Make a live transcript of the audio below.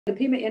The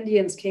Pima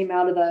Indians came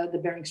out of the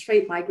Bering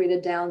Strait,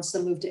 migrated down,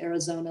 some moved to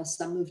Arizona,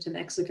 some moved to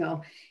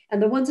Mexico.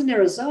 And the ones in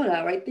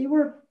Arizona, right, they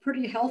were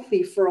pretty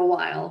healthy for a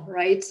while,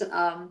 right?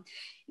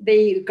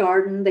 They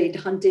gardened, they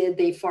hunted,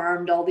 they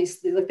farmed, all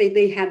these,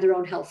 they had their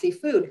own healthy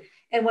food.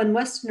 And when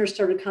Westerners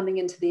started coming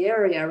into the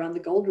area around the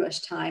gold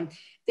rush time,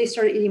 they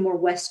started eating more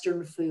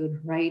Western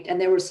food, right?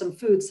 And there were some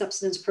food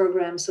subsistence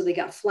programs. So they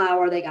got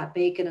flour, they got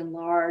bacon and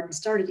lard, and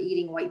started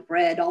eating white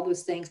bread, all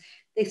those things.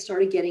 They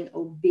started getting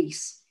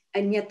obese.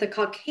 And yet the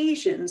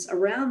Caucasians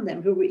around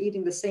them who were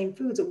eating the same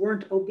foods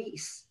weren't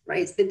obese,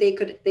 right? They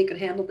could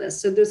handle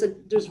this. So there's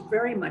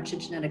very much a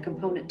genetic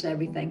component to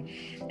everything.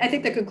 I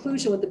think the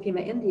conclusion with the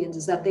Pima Indians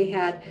is that they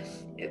had,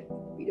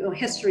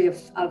 history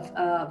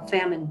of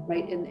famine,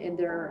 right, in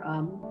their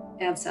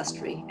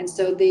ancestry, and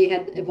so they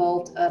had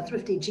evolved a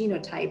thrifty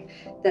genotype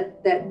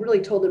that really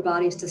told their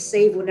bodies to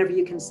save whenever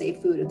you can save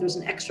food. If there's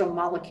an extra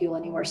molecule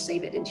anywhere,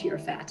 save it into your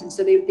fat, and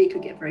so they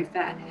could get very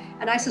fat.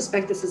 And I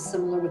suspect this is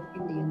similar with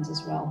Indians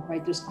as well,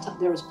 right?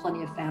 There was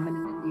plenty of famine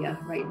in India,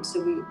 right? And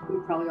so we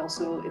probably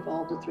also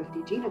evolved a thrifty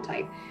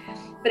genotype.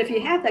 But if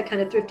you have that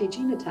kind of thrifty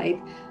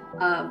genotype,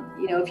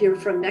 if you're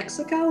from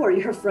Mexico or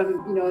you're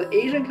from,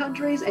 Asian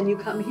countries and you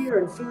come here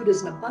and food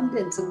is in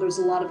abundance and there's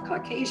a lot of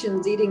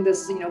Caucasians eating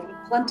this,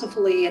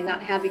 plentifully and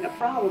not having a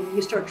problem,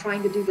 you start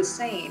trying to do the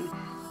same,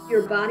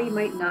 your body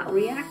might not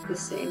react the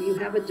same. You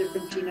have a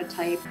different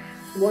genotype,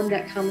 one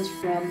that comes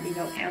from,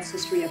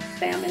 ancestry of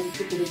famine,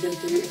 people who've been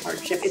through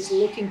hardship. It's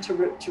looking to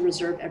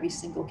reserve every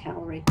single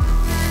calorie.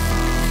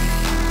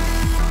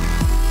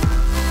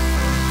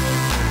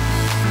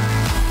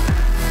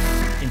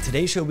 In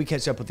today's show, we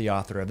catch up with the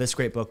author of this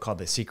great book called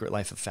The Secret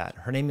Life of Fat.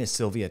 Her name is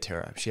Sylvia.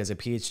 She has a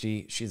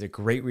PhD. She's a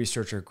great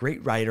researcher,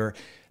 great writer.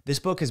 This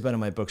book has been on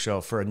my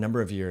bookshelf for a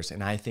number of years,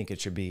 and I think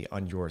it should be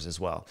on yours as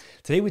well.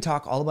 Today, we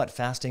talk all about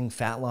fasting,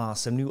 fat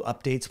loss, some new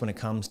updates when it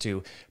comes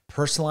to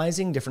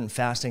personalizing different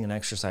fasting and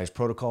exercise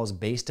protocols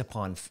based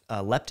upon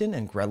leptin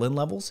and ghrelin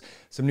levels,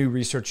 some new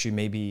research you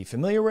may be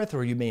familiar with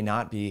or you may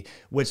not be,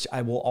 which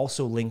I will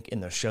also link in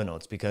the show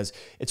notes, because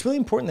it's really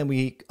important that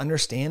we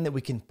understand that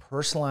we can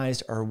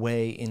personalize our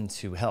way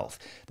into health.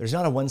 There's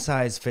not a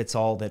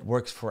one-size-fits-all that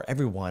works for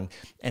everyone,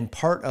 and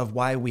part of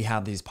why we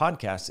have these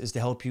podcasts is to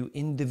help you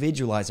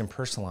individualize and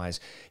personalize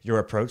your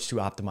approach to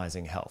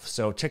optimizing health.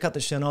 So check out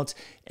the show notes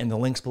and the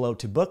links below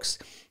to books.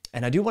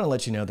 And I do want to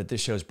let you know that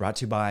this show is brought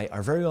to you by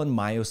our very own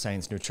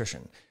Myoscience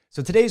Nutrition.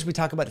 So today, as we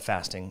talk about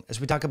fasting, as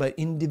we talk about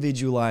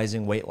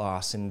individualizing weight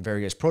loss and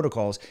various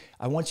protocols,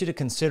 I want you to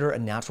consider a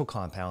natural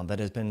compound that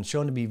has been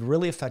shown to be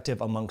really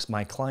effective amongst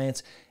my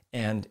clients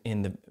and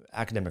in the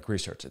academic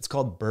research. It's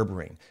called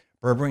Berberine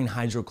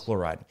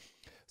hydrochloride.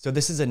 So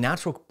this is a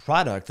natural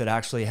product that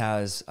actually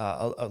has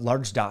a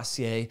large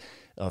dossier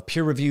of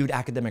peer-reviewed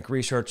academic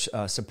research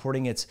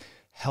supporting its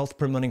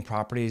health-promoting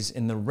properties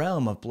in the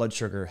realm of blood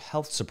sugar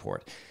health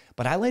support.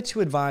 But I like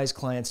to advise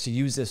clients to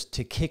use this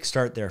to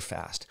kickstart their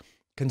fast.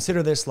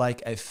 Consider this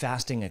like a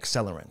fasting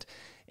accelerant.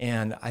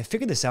 And I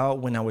figured this out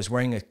when I was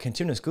wearing a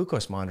continuous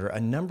glucose monitor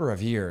a number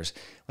of years.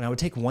 When I would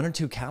take 1 or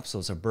 2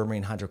 capsules of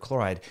berberine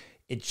hydrochloride,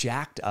 it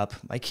jacked up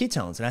my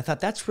ketones. And I thought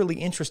that's really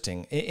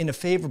interesting in a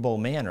favorable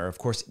manner. Of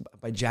course,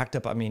 by jacked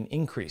up, I mean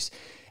increase.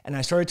 And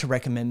I started to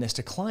recommend this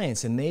to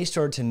clients, and they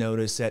started to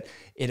notice that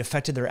it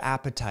affected their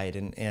appetite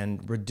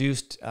and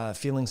reduced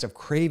feelings of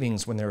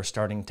cravings when they were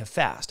starting to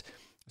fast.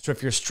 So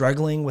if you're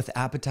struggling with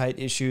appetite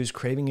issues,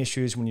 craving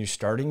issues when you're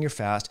starting your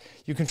fast,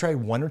 you can try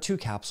 1 or 2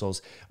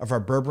 capsules of our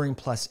berberine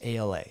plus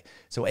ALA.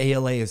 So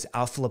ALA is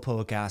alpha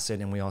lipoic acid,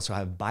 and we also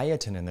have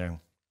biotin in there.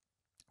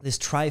 This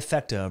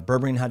trifecta of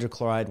berberine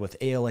hydrochloride with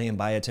ALA and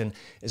biotin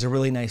is a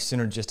really nice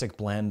synergistic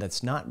blend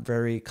that's not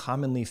very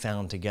commonly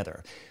found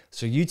together.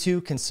 So you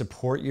too can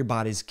support your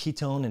body's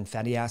ketone and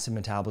fatty acid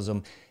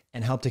metabolism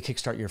and help to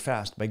kickstart your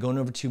fast by going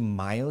over to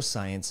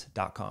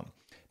myoscience.com.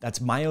 That's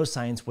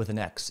Myoscience with an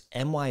X,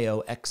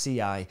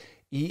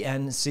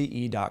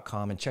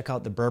 MYOXCIENCE.com, and check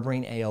out the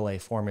berberine ALA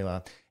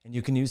formula. And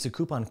you can use the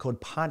coupon code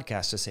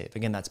podcast to save.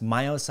 Again, that's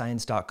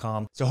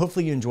myoscience.com. So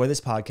hopefully you enjoy this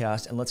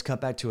podcast, and let's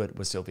cut back to it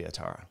with Sylvia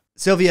Tara.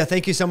 Sylvia,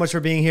 thank you so much for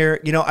being here.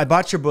 I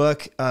bought your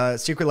book,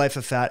 Secret Life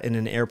of Fat, in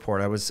an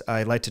airport.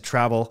 I like to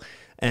travel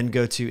and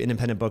go to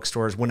independent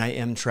bookstores when I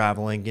am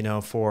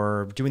traveling,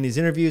 for doing these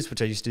interviews,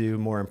 which I used to do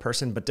more in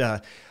person.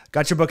 But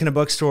got your book in a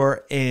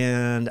bookstore,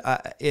 and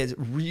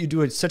you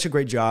do such a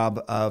great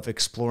job of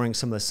exploring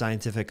some of the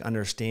scientific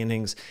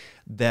understandings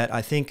that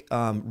I think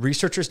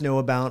researchers know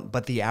about,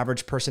 but the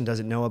average person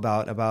doesn't know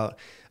about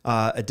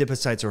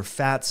adipocytes or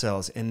fat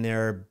cells and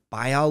their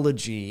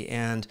biology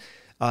and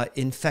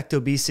infect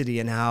obesity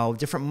and how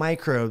different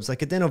microbes like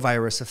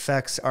adenovirus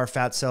affects our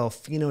fat cell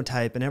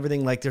phenotype and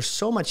everything. Like, there's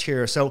so much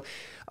here. So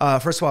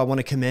first of all, I want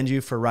to commend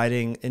you for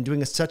writing and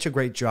doing such a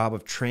great job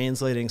of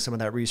translating some of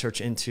that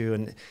research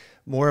into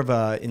more of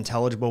a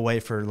intelligible way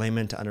for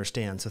laymen to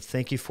understand. So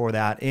thank you for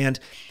that. And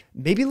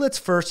maybe let's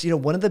first,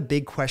 one of the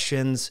big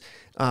questions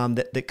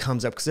that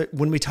comes up, because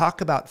when we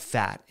talk about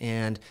fat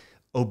and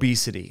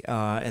obesity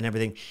and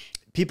everything,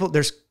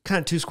 there's kind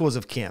of two schools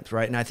of camps,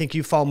 right? And I think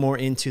you fall more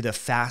into the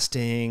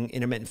fasting,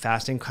 intermittent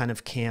fasting kind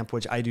of camp,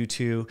 which I do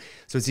too.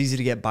 So it's easy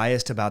to get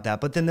biased about that.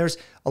 But then there's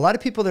a lot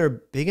of people that are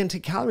big into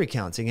calorie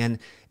counting.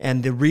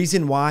 And the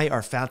reason why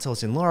our fat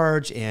cells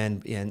enlarge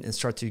and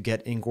start to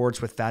get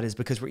engorged with fat is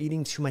because we're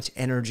eating too much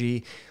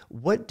energy.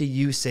 What do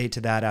you say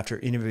to that after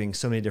interviewing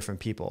so many different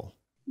people?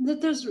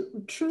 There's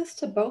truth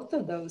to both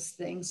of those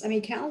things. I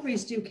mean,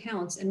 calories do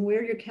count, and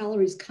where your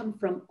calories come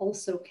from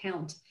also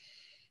count.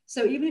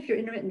 So even if you're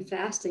intermittent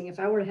fasting, if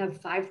I were to have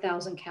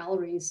 5,000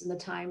 calories in the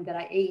time that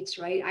I ate,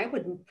 right, I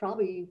would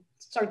probably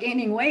start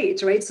gaining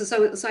weight, right?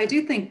 So I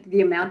do think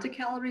the amount of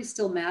calories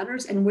still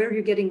matters and where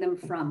you're getting them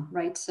from,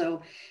 right?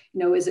 So,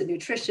 is it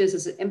nutritious?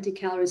 Is it empty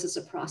calories? Is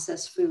it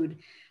processed food?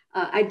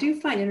 I do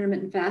find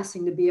intermittent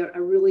fasting to be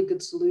a really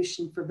good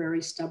solution for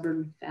very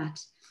stubborn fat.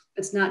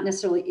 It's not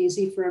necessarily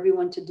easy for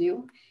everyone to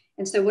do.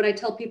 And so what I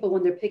tell people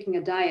when they're picking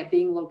a diet,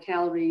 being low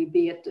calorie,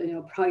 be it,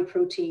 high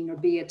protein, or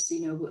be it,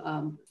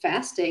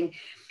 fasting,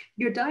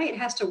 your diet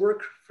has to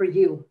work for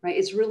you, right?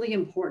 It's really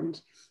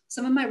important.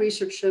 Some of my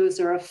research shows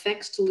there are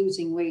effects to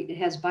losing weight. It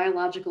has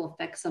biological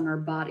effects on our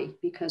body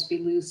because we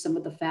lose some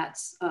of the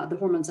fats, the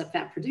hormones that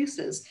fat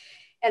produces.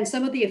 And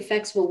some of the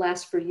effects will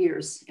last for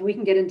years. And we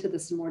can get into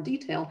this in more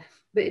detail.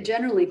 But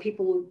generally,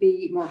 people will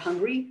be more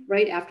hungry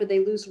right after they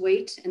lose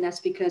weight. And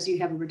that's because you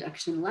have a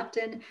reduction in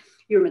leptin.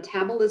 Your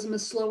metabolism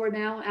is slower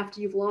now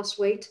after you've lost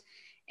weight.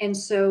 And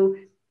so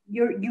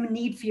you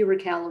need fewer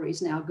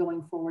calories now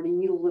going forward, and you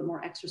need a little bit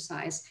more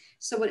exercise.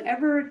 So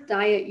whatever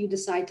diet you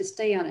decide to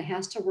stay on, it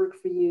has to work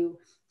for you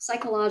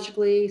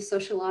psychologically,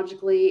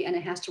 sociologically, and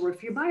it has to work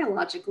for you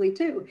biologically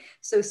too.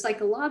 So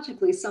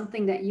psychologically,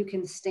 something that you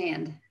can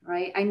stand,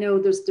 right? I know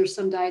there's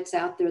some diets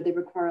out there, they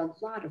require a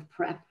lot of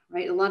prep,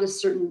 right? A lot of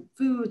certain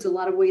foods, a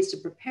lot of ways to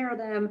prepare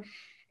them.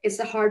 It's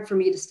hard for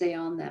me to stay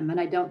on them, and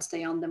I don't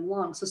stay on them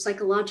long. So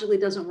psychologically,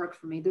 it doesn't work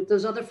for me.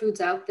 There's other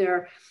foods out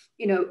there,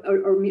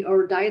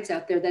 or diets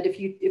out there that if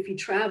you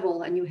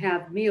travel and you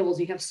have meals,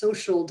 you have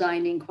social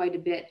dining quite a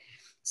bit.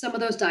 Some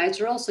of those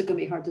diets are also going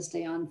to be hard to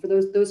stay on. For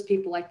those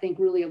people, I think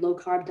really a low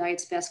carb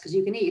diet's best because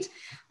you can eat.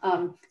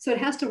 So it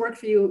has to work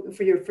for you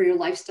for your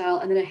lifestyle,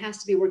 and then it has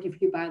to be working for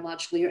you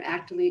biologically. You're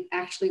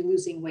actually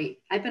losing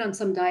weight. I've been on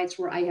some diets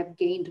where I have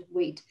gained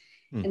weight.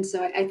 And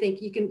so I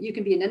think you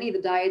can be in any of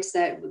the diets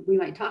that we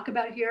might talk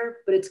about here,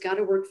 but it's got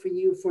to work for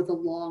you for the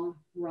long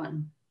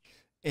run.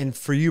 And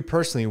for you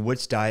personally,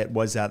 which diet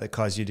was that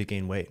caused you to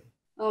gain weight?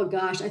 Oh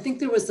gosh, I think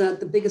there was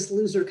the Biggest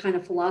Loser kind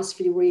of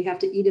philosophy where you have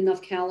to eat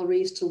enough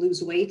calories to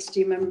lose weight.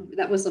 Do you remember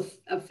that was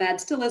a fad,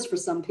 still is for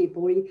some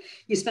people, where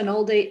you spend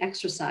all day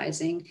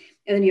exercising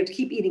and then you have to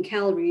keep eating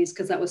calories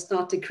because that was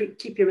thought to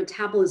keep your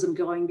metabolism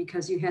going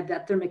because you had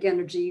that thermic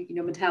energy,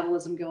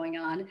 metabolism going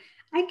on.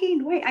 I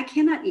gained weight. I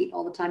cannot eat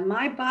all the time.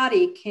 My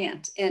body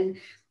can't. And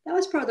that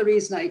was part of the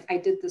reason I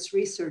did this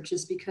research,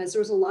 is because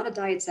there was a lot of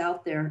diets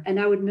out there. And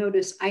I would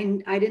notice I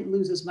didn't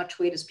lose as much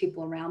weight as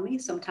people around me.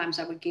 Sometimes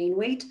I would gain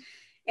weight.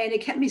 And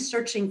it kept me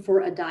searching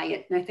for a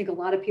diet. And I think a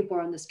lot of people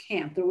are in this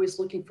camp. They're always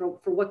looking for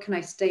what can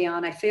I stay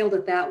on? I failed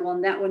at that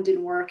one. That one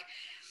didn't work.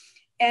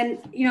 And,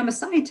 I'm a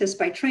scientist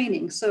by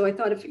training. So I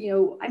thought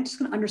I'm just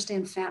going to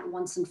understand fat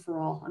once and for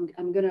all.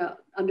 I'm going to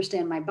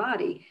understand my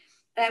body.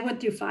 And I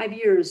went through 5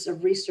 years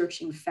of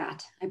researching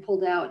fat. I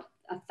pulled out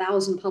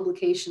 1,000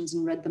 publications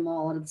and read them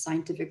all out of the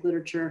scientific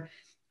literature.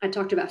 I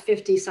talked to about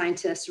 50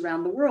 scientists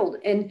around the world.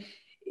 And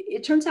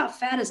it turns out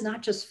fat is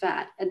not just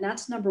fat. And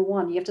that's number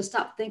one. You have to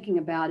stop thinking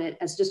about it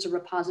as just a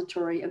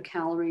repository of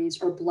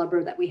calories or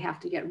blubber that we have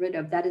to get rid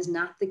of. That is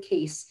not the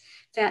case.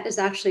 Fat is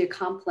actually a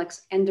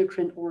complex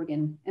endocrine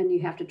organ, and you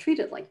have to treat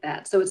it like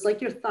that. So it's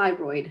like your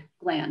thyroid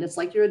gland. It's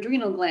like your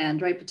adrenal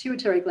gland, right?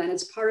 Pituitary gland.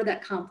 It's part of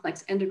that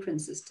complex endocrine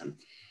system.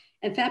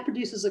 And fat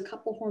produces a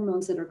couple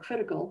hormones that are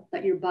critical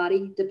that your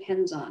body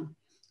depends on.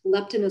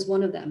 Leptin is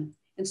one of them.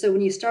 And so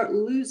when you start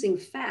losing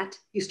fat,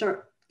 you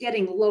start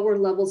getting lower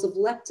levels of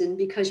leptin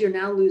because you're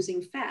now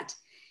losing fat.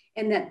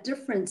 And that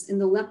difference in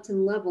the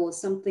leptin level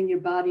is something your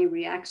body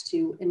reacts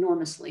to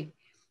enormously.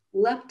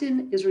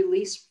 Leptin is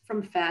released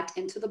from fat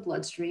into the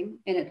bloodstream,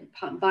 and it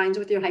binds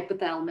with your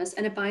hypothalamus,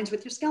 and it binds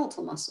with your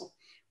skeletal muscle.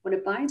 When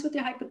it binds with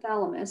your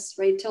hypothalamus,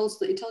 right, it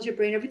tells your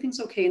brain everything's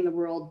okay in the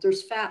world.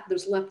 There's fat,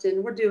 there's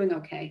leptin, we're doing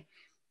okay.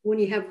 When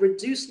you have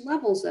reduced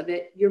levels of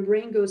it, your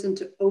brain goes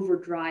into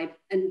overdrive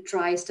and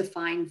tries to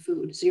find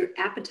food. So your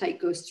appetite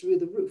goes through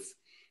the roof.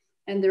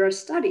 And there are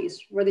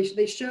studies where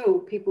they show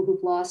people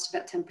who've lost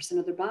about 10%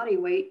 of their body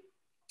weight,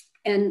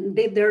 and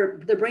their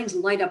brains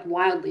light up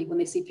wildly when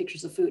they see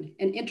pictures of food.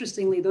 And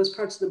interestingly, those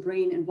parts of the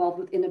brain involved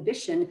with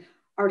inhibition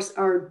are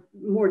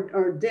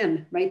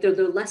dim, right?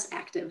 They're less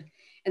active.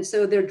 And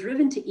so they're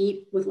driven to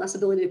eat with less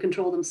ability to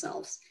control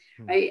themselves,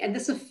 right? And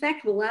this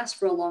effect will last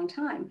for a long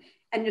time.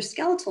 And your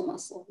skeletal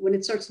muscle, when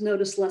it starts to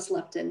notice less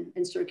leptin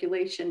in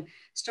circulation,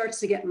 starts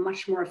to get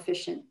much more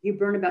efficient. You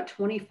burn about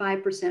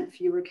 25%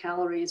 fewer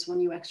calories when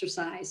you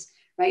exercise,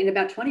 right? And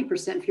about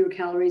 20% fewer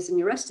calories in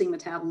your resting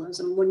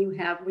metabolism when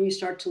you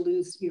start to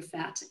lose your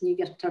fat and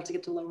you start to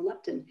get to lower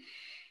leptin.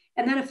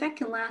 And that effect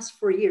can last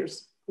for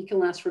years. It can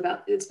last for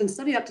it's been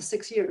studied up to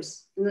 6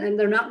 years, and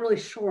they're not really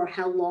sure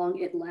how long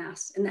it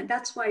lasts. And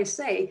that's why I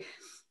say,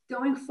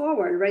 going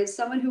forward, right,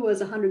 someone who was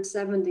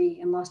 170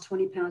 and lost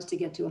 20 pounds to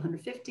get to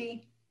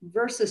 150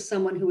 versus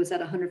someone who was at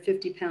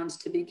 150 pounds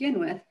to begin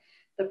with,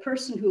 the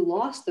person who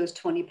lost those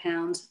 20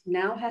 pounds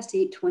now has to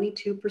eat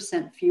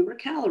 22% fewer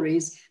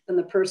calories than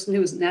the person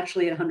who was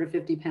naturally at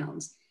 150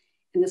 pounds.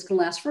 And this can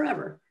last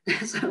forever.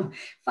 So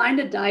find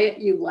a diet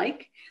you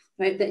like,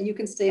 right, that you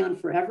can stay on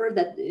forever.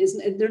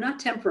 They're not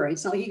temporary.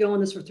 It's not like you go on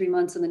this for 3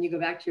 months and then you go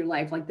back to your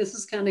life. Like, this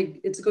is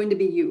it's going to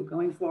be you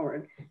going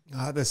forward.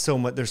 There's so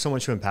much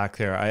to unpack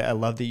there. I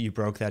love that you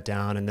broke that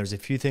down. And there's a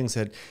few things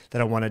that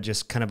I want to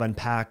just kind of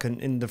unpack.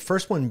 And the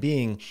first one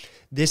being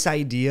this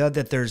idea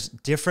that there's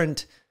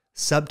different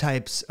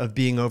subtypes of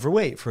being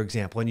overweight, for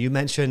example. And you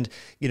mentioned,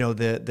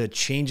 the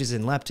changes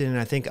in leptin, and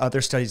I think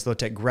other studies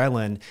looked at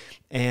ghrelin.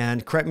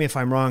 And correct me if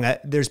I'm wrong,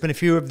 there's been a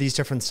few of these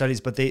different studies,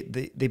 but they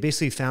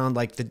basically found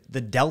like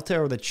the delta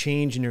or the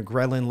change in your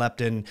ghrelin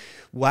leptin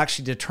will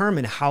actually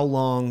determine how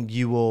long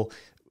you will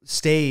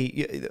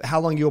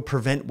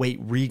prevent weight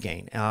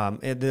regain.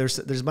 And there's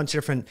a bunch of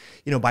different,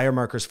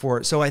 biomarkers for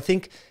it. So I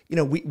think,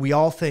 we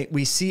all think,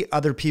 we see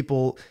other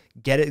people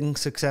getting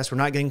success, we're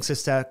not getting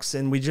success,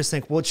 and we just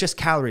think, well, it's just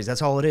calories,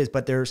 that's all it is.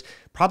 But there's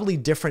probably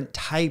different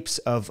types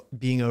of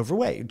being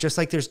overweight, just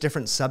like there's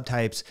different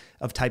subtypes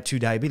of type 2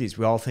 diabetes.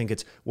 We all think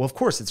of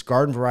course, it's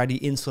garden variety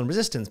insulin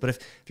resistance. But if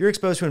you're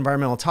exposed to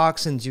environmental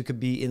toxins, you could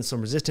be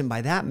insulin resistant by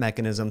that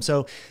mechanism.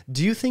 So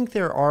do you think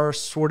there are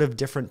sort of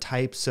different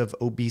types of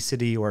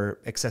obesity or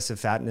excessive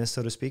fatness,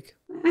 so to speak?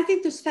 I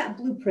think there's fat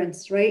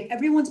blueprints, right?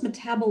 Everyone's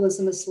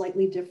metabolism is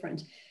slightly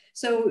different.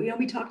 So,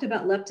 we talked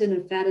about leptin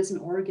and fat as an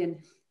organ.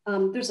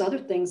 There's other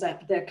things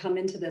that come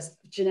into this.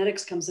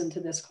 Genetics comes into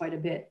this quite a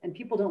bit. And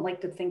people don't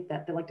like to think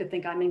that. They like to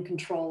think I'm in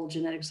control.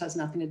 Genetics has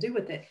nothing to do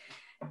with it.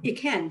 It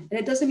can. And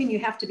it doesn't mean you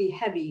have to be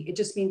heavy. It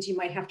just means you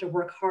might have to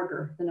work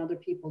harder than other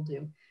people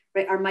do,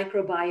 right? Our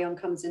microbiome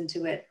comes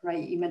into it,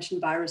 right? You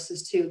mentioned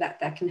viruses too, that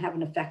can have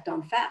an effect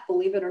on fat,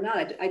 believe it or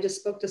not. I just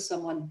spoke to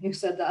someone who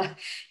said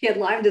he had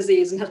Lyme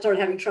disease and started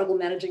having trouble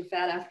managing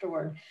fat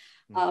afterward.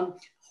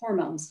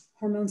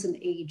 Hormones and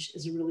age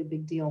is a really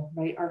big deal,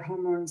 right? Our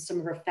hormones, some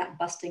of our fat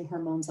busting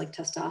hormones like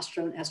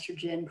testosterone,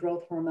 estrogen,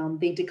 growth hormone,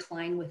 they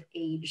decline with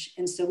age.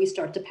 And so we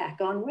start to pack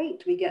on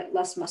weight. We get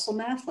less muscle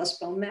mass, less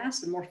bone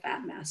mass, and more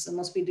fat mass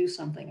unless we do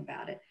something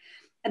about it.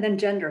 And then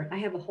gender. I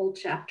have a whole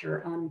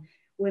chapter on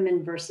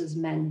women versus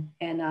men.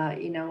 And,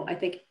 I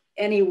think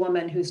any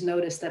woman who's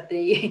noticed that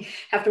they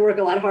have to work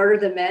a lot harder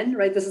than men,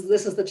 right? This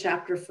is the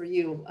chapter for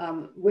you.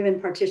 Women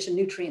partition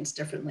nutrients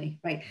differently,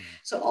 right? Mm-hmm.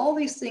 So all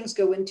these things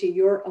go into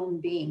your own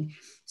being.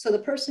 So the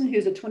person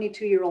who's a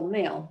 22-year-old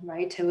male,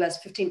 right, who has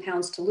 15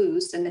 pounds to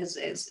lose and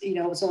has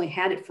only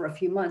had it for a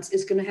few months,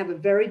 is going to have a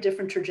very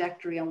different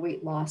trajectory on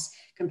weight loss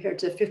compared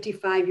to a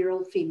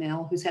 55-year-old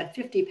female who's had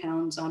 50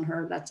 pounds on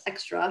her, that's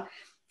extra,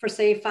 for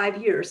say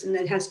 5 years, and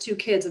then has 2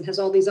 kids and has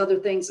all these other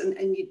things.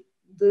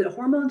 The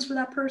hormones for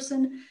that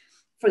person,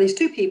 for these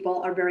 2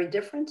 people, are very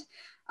different.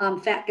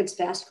 Fat gets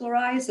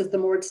vascularized as the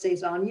more it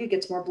stays on you, it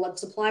gets more blood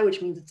supply,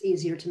 which means it's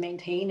easier to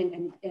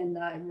maintain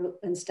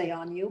and stay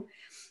on you.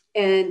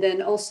 And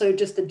then also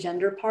just the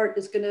gender part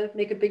is going to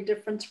make a big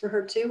difference for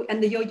her too.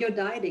 And the yo-yo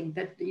dieting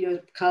that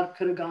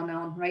could have gone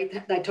on,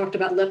 right? I talked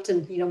about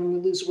leptin. When we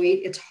lose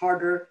weight, it's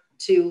harder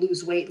to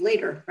lose weight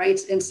later, right?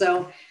 And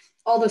so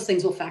all those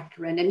things will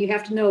factor in. And you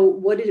have to know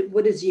what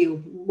is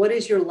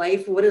your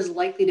life, what is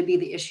likely to be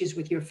the issues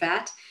with your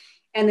fat.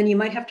 And then you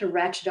might have to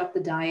ratchet up the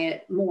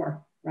diet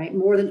more, right?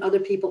 More than other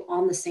people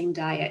on the same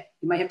diet.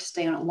 You might have to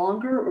stay on it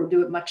longer or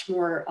do it much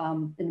more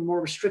in a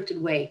more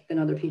restricted way than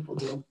other people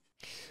do.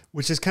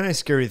 Which is kind of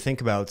scary to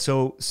think about.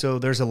 So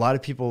there's a lot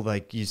of people,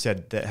 like you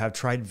said, that have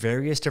tried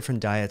various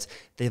different diets.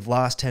 They've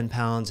lost 10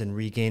 pounds and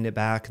regained it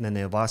back, and then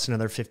they've lost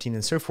another 15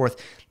 and so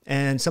forth.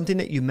 And something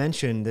that you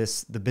mentioned,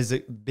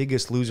 the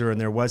biggest loser,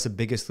 and there was a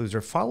biggest loser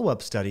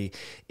follow-up study,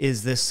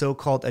 is this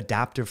so-called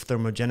adaptive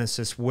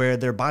thermogenesis, where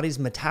their body's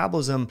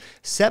metabolism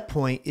set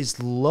point is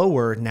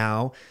lower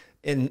now.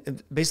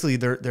 And basically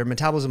their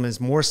metabolism is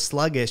more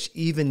sluggish,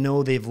 even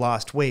though they've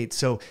lost weight.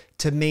 So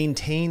to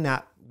maintain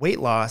that weight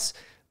loss,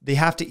 they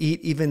have to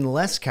eat even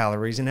less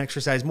calories and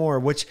exercise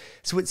more,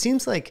 so it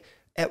seems like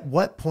at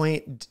what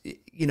point,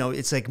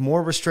 it's like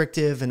more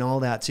restrictive and all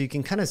that. So you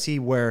can kind of see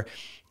where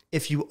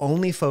if you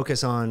only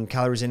focus on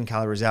calories in,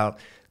 calories out,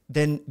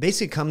 then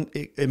basically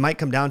it might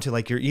come down to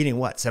like you're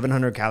eating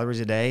 700 calories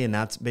a day. And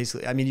that's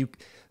basically,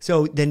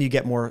 so then you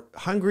get more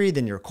hungry,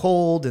 then you're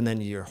cold, and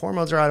then your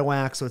hormones are out of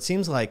whack. So it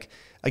seems like,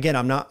 again,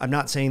 I'm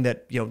not saying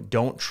that,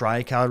 don't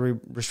try calorie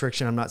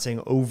restriction. I'm not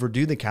saying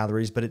overdo the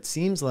calories, but it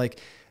seems like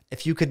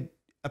if you could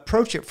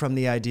approach it from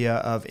the idea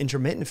of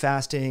intermittent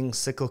fasting,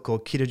 cyclical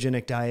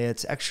ketogenic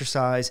diets,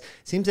 exercise, it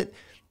seems that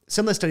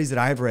some of the studies that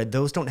I've read,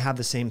 those don't have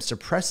the same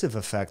suppressive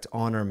effect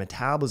on our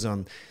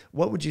metabolism.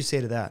 What would you say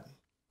to that?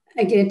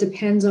 Again, it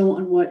depends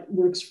on what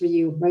works for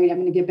you, right? I'm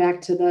going to get back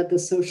to the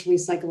socially,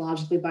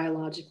 psychologically,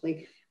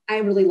 biologically. I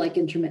really like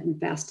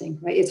intermittent fasting,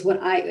 right? It's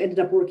what I ended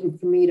up working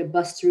for me to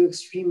bust through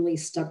extremely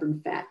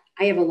stubborn fat.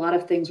 I have a lot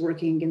of things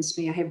working against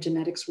me. I have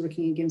genetics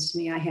working against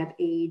me. I have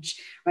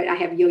age, right? I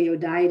have yo-yo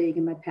dieting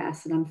in my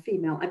past, and I'm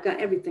female. I've got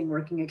everything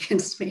working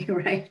against me,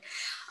 right?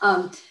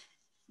 Um,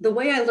 the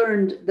way I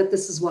learned that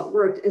this is what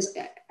worked is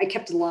I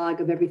kept a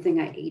log of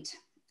everything I ate,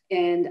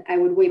 and I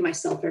would weigh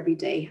myself every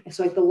day.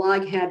 So like the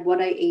log had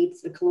what I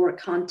ate, the caloric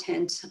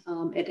content,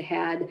 it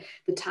had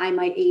the time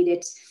I ate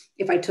it,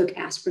 if I took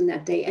aspirin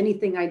that day,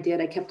 anything I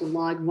did, I kept a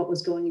log of what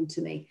was going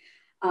into me.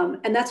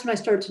 And that's when I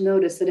started to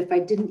notice that if I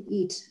didn't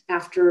eat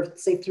after,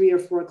 say, 3 or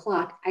 4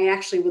 o'clock, I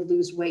actually would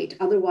lose weight.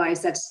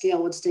 Otherwise, that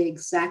scale would stay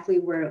exactly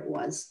where it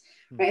was.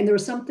 Right? And there were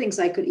some things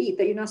I could eat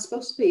that you're not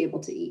supposed to be able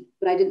to eat,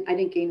 but I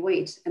didn't gain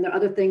weight. And there are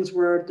other things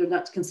where they're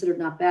not considered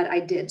not bad. I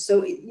did.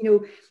 So,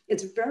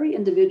 it's very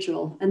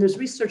individual. And there's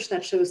research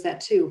that shows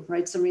that too,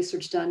 right? Some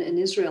research done in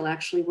Israel,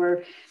 actually,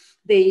 where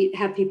they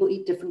have people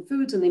eat different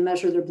foods and they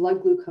measure their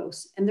blood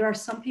glucose. And there are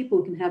some people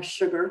who can have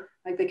sugar,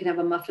 like they can have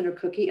a muffin or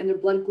cookie, and their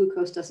blood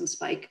glucose doesn't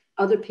spike.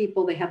 Other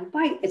people, they have a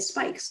bite, it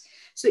spikes.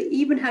 So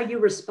even how you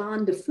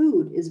respond to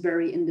food is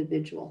very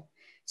individual.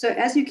 So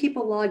as you keep a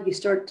log, you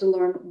start to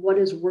learn what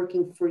is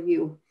working for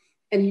you.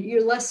 And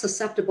you're less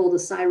susceptible to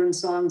siren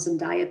songs and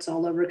diets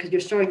all over because you're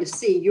starting to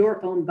see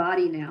your own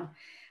body now.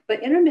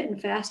 But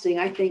intermittent fasting,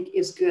 I think,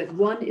 is good.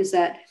 One is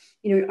that,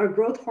 our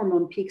growth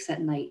hormone peaks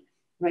at night.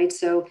 Right.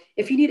 So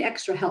if you need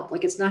extra help,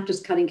 like it's not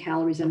just cutting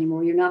calories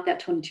anymore, you're not that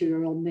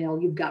 22-year-old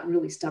male, you've got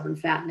really stubborn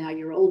fat now,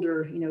 you're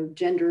older,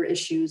 gender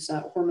issues,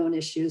 hormone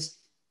issues.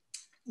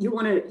 You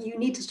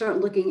need to start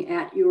looking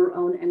at your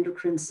own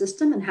endocrine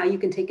system and how you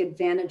can take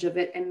advantage of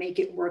it and make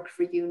it work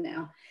for you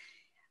now.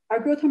 Our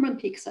growth hormone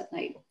peaks at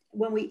night.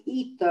 When we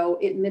eat, though,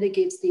 it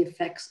mitigates the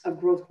effects of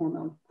growth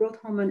hormone. Growth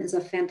hormone is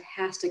a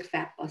fantastic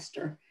fat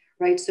buster.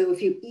 Right. So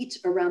if you eat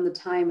around the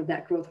time of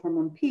that growth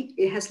hormone peak,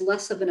 it has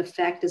less of an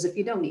effect as if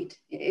you don't eat.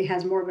 It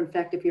has more of an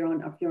effect if you're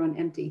on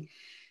empty.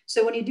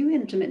 So when you do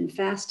intermittent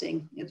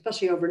fasting,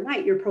 especially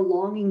overnight, you're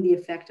prolonging the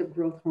effect of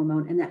growth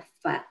hormone and that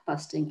fat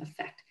busting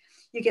effect.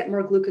 You get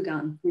more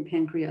glucagon from your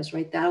pancreas,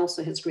 right? That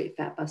also has great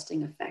fat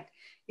busting effect.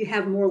 You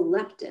have more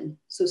leptin.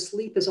 So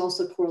sleep is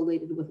also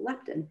correlated with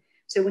leptin.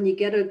 So when you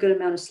get a good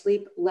amount of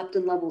sleep,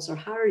 leptin levels are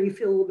higher. You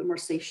feel a little bit more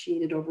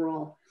satiated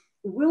overall.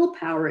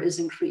 Willpower is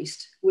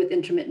increased with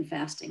intermittent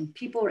fasting.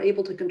 People are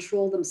able to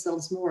control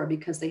themselves more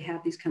because they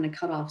have these kind of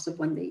cutoffs of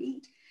when they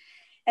eat.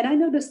 And I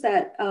noticed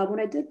that when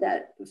I did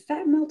that,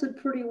 fat melted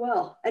pretty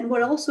well. And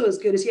what also is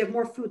good is you have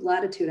more food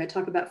latitude. I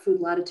talk about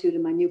food latitude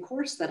in my new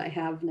course that I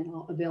have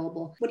now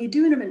available. When you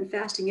do intermittent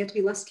fasting, you have to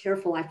be less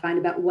careful, I find,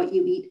 about what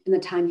you eat and the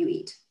time you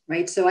eat.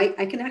 Right. So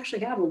I can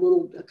actually have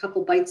a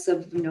couple bites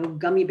of,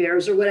 gummy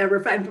bears or whatever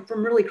if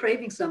I'm really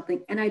craving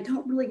something, and I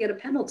don't really get a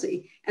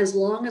penalty as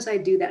long as I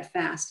do that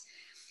fast.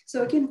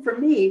 So again, for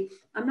me,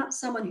 I'm not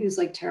someone who's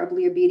like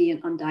terribly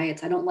obedient on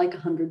diets. I don't like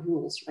 100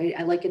 rules, right?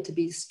 I like it to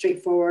be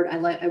straightforward. I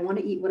want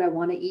to eat what I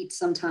want to eat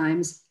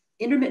sometimes.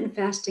 Intermittent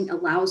fasting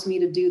allows me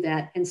to do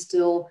that and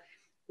still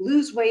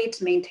lose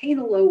weight, maintain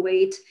a low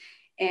weight.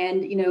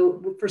 And,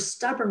 for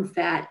stubborn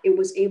fat, it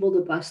was able to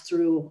bust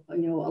through, a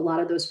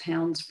lot of those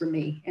pounds for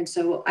me. And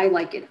so I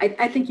like it.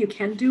 I think you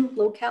can do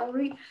low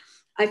calorie.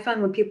 I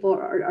find when people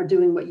are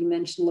doing what you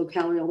mentioned, low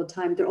calorie all the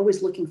time, they're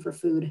always looking for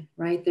food,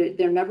 right?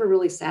 They're never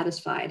really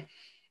satisfied.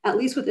 At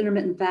least with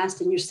intermittent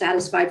fasting, you're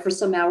satisfied for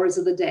some hours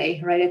of the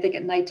day, right? I think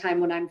at nighttime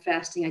when I'm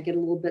fasting, I get a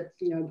little bit,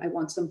 I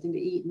want something to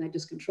eat and I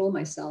just control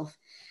myself.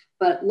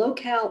 But low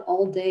cal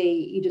all day,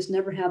 you just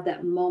never have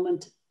that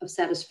moment of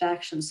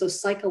satisfaction. So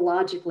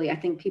psychologically, I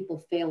think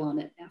people fail on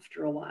it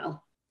after a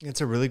while.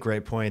 It's a really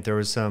great point. There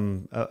was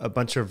a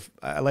bunch of,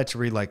 I like to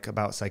read like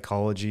about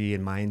psychology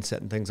and mindset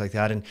and things like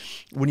that. And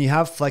when you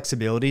have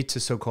flexibility to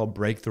so-called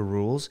break the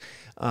rules,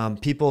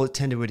 people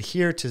tend to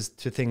adhere to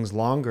things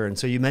longer. And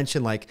so you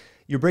mentioned like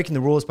you're breaking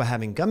the rules by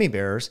having gummy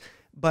bears,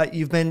 but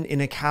you've been in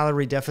a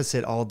calorie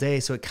deficit all day,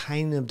 so it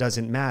kind of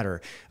doesn't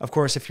matter. Of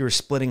course, if you're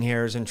splitting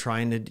hairs and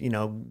trying to,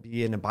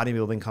 be in a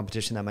bodybuilding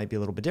competition, that might be a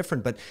little bit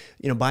different. But,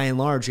 by and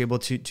large, you're able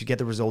to get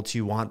the results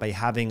you want by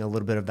having a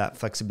little bit of that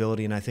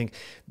flexibility. And I think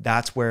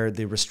that's where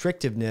the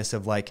restrictiveness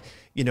of like,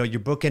 you're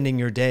bookending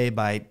your day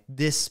by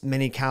this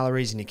many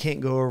calories and you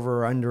can't go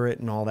over or under it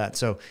and all that.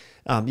 So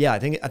I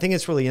think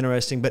it's really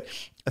interesting. But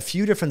a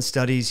few different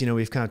studies,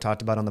 we've kind of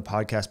talked about on the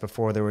podcast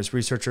before. There was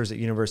researchers at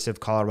University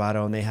of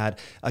Colorado, and they had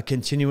a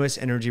continuous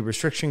energy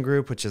restriction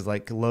group, which is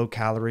like low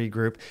calorie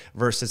group,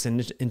 versus an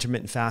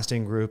intermittent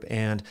fasting group.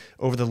 And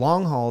over the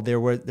long haul, there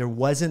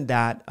wasn't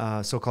that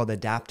so-called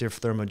adaptive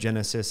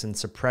thermogenesis and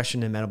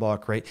suppression in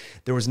metabolic rate.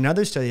 There was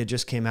another study that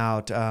just came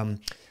out.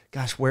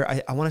 Where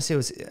I want to say it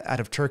was out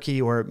of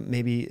Turkey or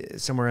maybe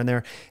somewhere in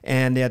there.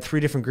 And they had 3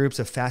 different groups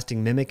of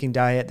fasting mimicking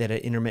diet. They had an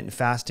intermittent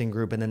fasting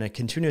group and then a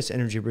continuous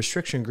energy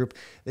restriction group.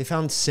 They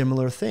found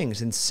similar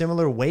things and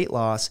similar weight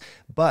loss,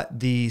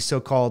 but the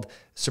so-called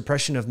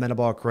suppression of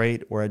metabolic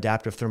rate or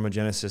adaptive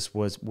thermogenesis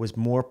was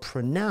more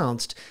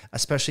pronounced,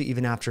 especially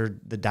even after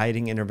the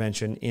dieting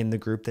intervention in the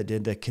group that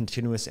did the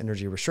continuous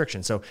energy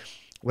restriction. So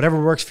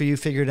whatever works for you,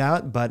 figure it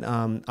out. But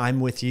I'm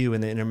with you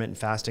in the intermittent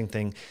fasting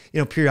thing.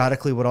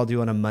 Periodically what I'll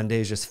do on a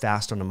Monday is just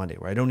fast on a Monday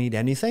where I don't eat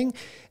anything.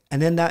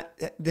 And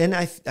then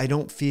I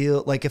don't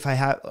feel like if I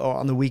have, or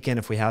on the weekend,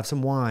 if we have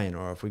some wine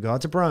or if we go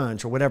out to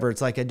brunch or whatever, it's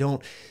like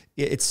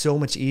it's so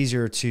much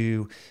easier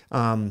to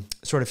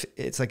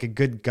it's like a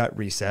good gut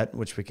reset,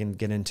 which we can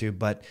get into,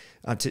 but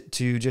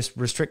to just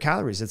restrict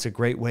calories. It's a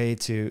great way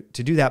to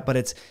do that, but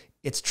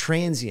it's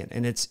transient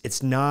and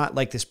it's not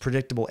like this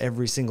predictable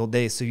every single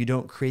day. So you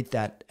don't create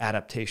that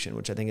adaptation,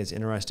 which I think is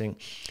interesting.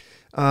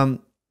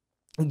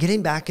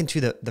 Getting back into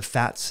the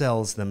fat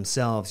cells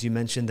themselves, you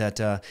mentioned that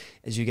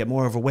as you get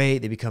more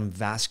overweight, they become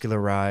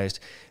vascularized.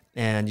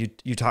 And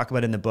you talk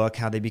about in the book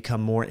how they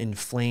become more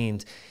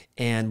inflamed.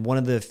 And one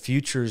of the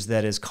futures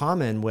that is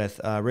common with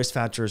risk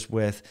factors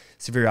with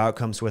severe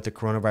outcomes with the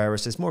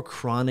coronavirus is more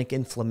chronic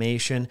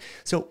inflammation.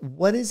 So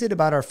what is it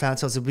about our fat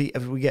cells if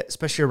we get,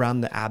 especially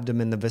around the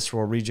abdomen, the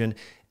visceral region,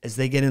 as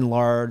they get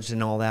enlarged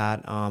and all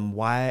that?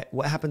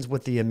 What happens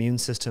with the immune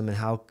system, and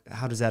how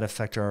does that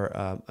affect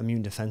our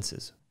immune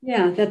defenses?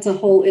 Yeah, that's a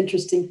whole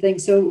interesting thing.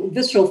 So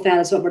visceral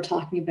fat is what we're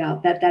talking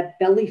about, that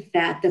belly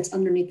fat that's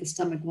underneath the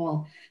stomach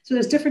wall. So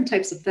there's different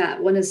types of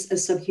fat. One is a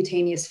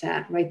subcutaneous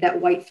fat, right? That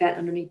white fat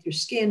underneath your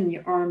skin,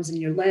 your arms and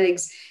your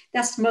legs.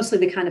 That's mostly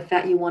the kind of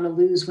fat you want to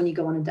lose when you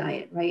go on a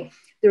diet, right?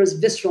 There is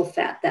visceral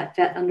fat, that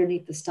fat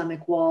underneath the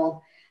stomach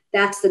wall.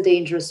 That's the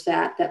dangerous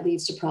fat that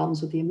leads to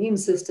problems with the immune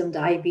system,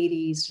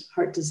 diabetes,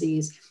 heart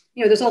disease.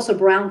 There's also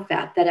brown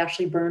fat that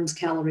actually burns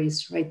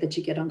calories, right, that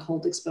you get on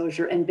cold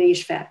exposure, and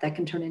beige fat that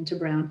can turn into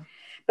brown.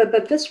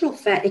 But visceral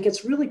fat, it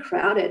gets really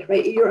crowded,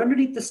 right? You're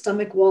underneath the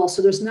stomach wall,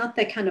 so there's not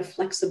that kind of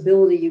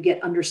flexibility you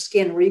get under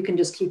skin where you can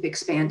just keep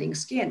expanding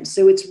skin.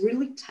 So it's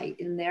really tight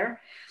in there.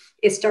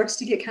 It starts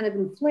to get kind of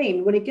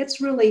inflamed. When it gets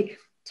really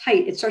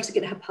tight, it starts to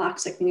get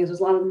hypoxic, meaning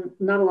there's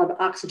not a lot of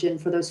oxygen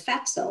for those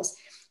fat cells.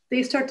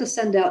 They start to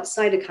send out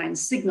cytokine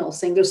signals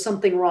saying there's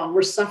something wrong.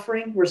 We're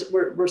suffering.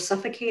 We're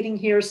suffocating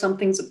here.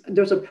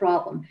 There's a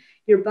problem.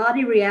 Your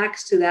body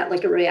reacts to that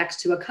like it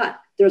reacts to a cut.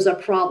 There's a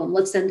problem.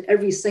 Let's send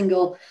every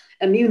single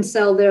immune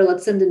cell there.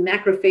 Let's send in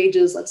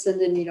macrophages. Let's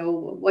send in,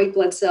 white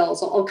blood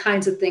cells. All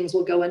kinds of things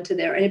will go into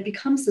there. And it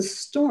becomes this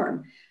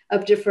storm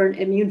of different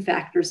immune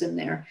factors in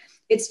there.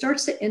 It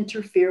starts to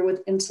interfere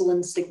with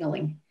insulin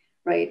signaling,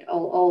 right?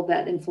 All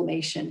that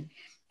inflammation.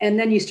 And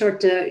then you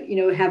start to,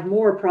 have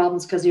more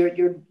problems because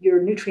your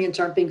nutrients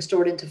aren't being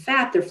stored into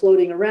fat. They're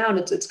floating around.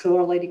 It's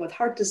correlating with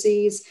heart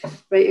disease,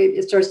 right?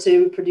 It starts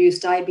to produce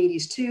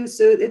diabetes too.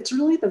 So it's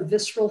really the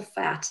visceral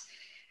fat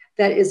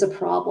that is a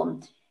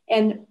problem.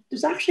 And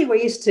there's actually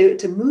ways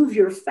to move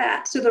your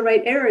fat to the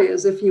right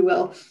areas, if you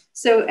will.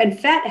 So, and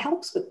fat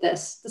helps with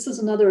this. This is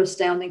another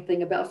astounding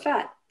thing about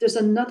fat. There's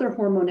another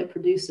hormone it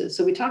produces.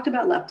 So we talked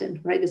about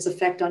leptin, right? Its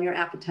effect on your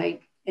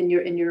appetite and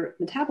your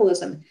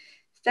metabolism.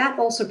 Fat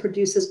also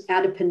produces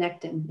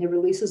adiponectin. It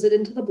releases it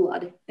into the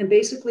blood. And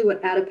basically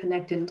what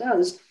adiponectin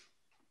does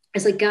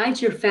is it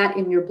guides your fat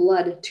in your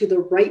blood to the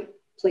right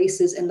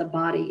places in the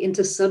body,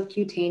 into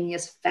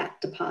subcutaneous fat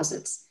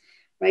deposits,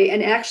 right?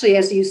 And actually,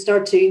 as you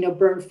start to,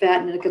 burn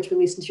fat and it gets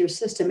released into your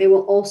system, it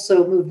will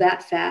also move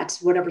that fat,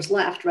 whatever's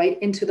left,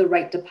 right, into the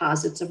right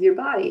deposits of your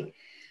body.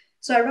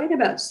 So I write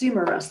about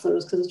sumo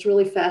wrestlers because it's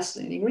really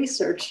fascinating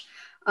research.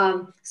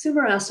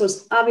 Sumo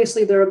wrestlers,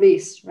 obviously they're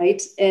obese,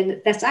 right?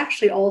 And that's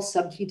actually all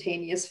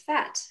subcutaneous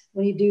fat.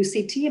 When you do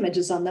CT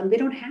images on them, they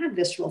don't have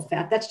visceral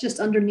fat. That's just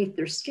underneath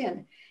their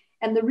skin.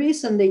 And the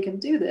reason they can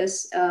do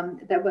this,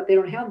 that they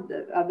don't have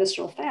the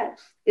visceral fat,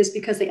 is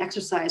because they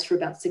exercise for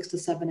about 6 to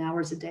 7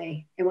 hours a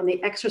day. And when they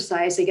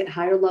exercise, they get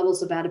higher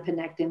levels of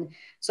adiponectin.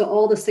 So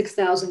all the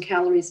 6,000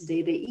 calories a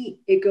day they eat,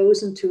 it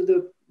goes into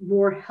the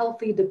more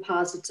healthy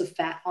deposits of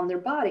fat on their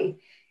body.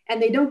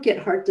 And they don't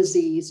get heart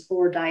disease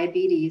or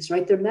diabetes,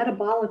 right? They're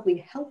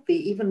metabolically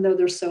healthy, even though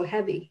they're so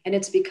heavy. And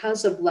it's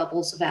because of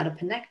levels of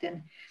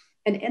adiponectin.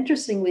 And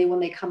interestingly, when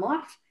they come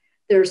off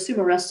their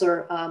sumo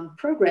wrestler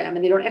program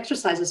and they don't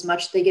exercise as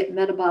much, they get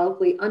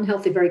metabolically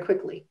unhealthy very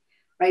quickly,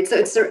 right? So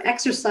it's their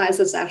exercise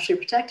that's actually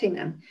protecting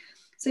them.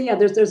 So yeah,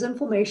 there's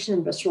inflammation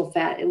in visceral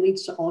fat. It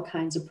leads to all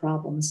kinds of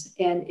problems.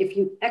 And if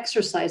you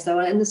exercise though,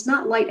 and it's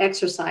not light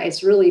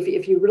exercise, really,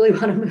 if you really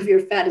want to move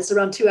your fat, it's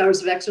around 2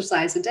 hours of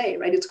exercise a day,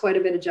 right? It's quite a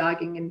bit of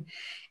jogging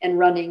and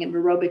running and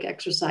aerobic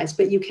exercise,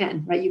 but you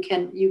can, right?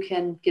 You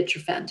can get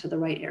your fat into the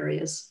right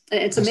areas.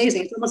 It's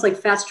amazing. It's almost like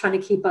fat's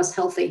trying to keep us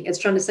healthy. It's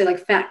trying to say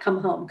like, fat,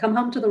 come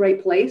home to the right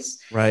place.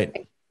 Right. And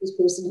keep this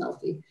person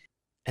healthy.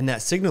 And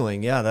that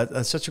signaling, yeah,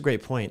 that's such a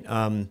great point.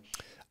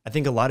 I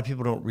think a lot of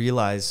people don't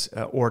realize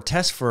or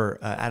test for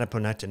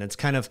adiponectin. It's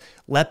kind of,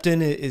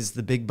 leptin is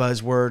the big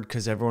buzzword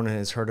because everyone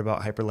has heard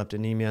about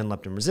hyperleptinemia and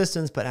leptin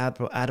resistance, but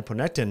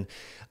adiponectin,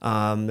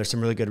 there's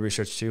some really good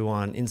research too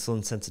on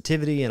insulin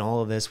sensitivity and all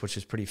of this, which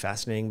is pretty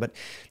fascinating. But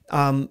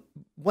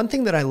one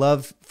thing that I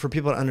love for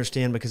people to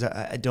understand, because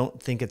I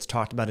don't think it's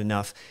talked about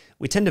enough,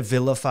 we tend to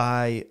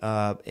vilify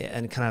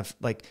and kind of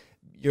like,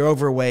 you're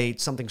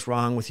overweight, something's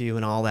wrong with you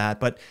and all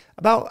that. But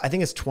I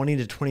think it's 20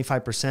 to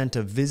 25%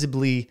 of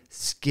visibly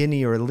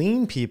skinny or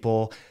lean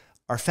people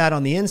are fat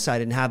on the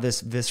inside and have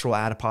this visceral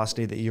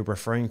adiposity that you're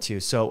referring to.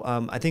 So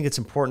I think it's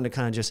important to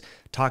kind of just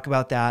talk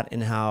about that,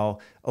 and how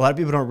a lot of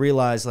people don't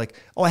realize, like,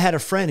 oh, I had a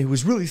friend who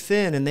was really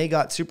thin and they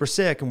got super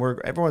sick, and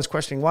everyone's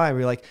questioning why.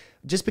 We're like,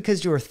 just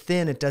because you're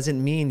thin, it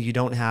doesn't mean you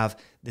don't have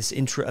this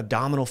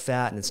intra-abdominal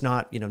fat, and it's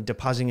not, you know,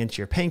 depositing into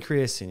your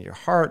pancreas and your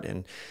heart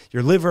and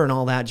your liver and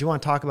all that. Do you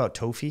want to talk about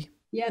TOFI?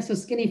 Yeah, so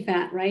skinny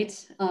fat, right?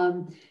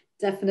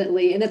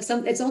 Definitely. And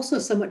it's also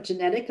somewhat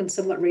genetic and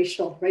somewhat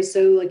racial, right?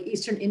 So like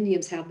Eastern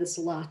Indians have this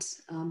a lot.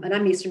 And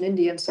I'm Eastern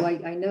Indian, so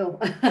I know.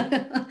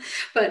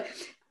 But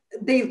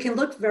they can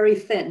look very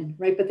thin,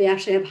 right? But they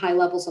actually have high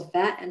levels of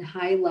fat and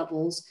high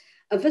levels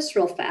of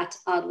visceral fat,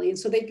 oddly. And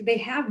so they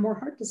have more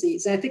heart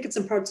disease. And I think it's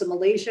in parts of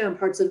Malaysia and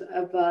parts of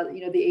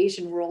the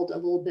Asian world a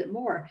little bit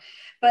more.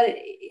 But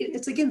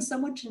it's, again,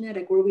 somewhat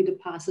genetic where we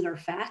deposit our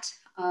fat,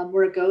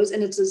 where it goes.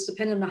 And it's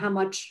dependent on how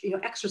much,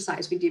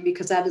 exercise we do,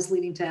 because that is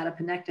leading to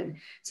adiponectin.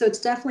 So it's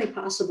definitely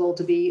possible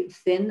to be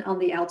thin on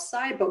the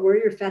outside, but where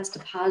your fat's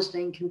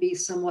depositing can be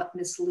somewhat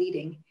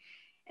misleading.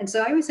 And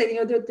so I always say,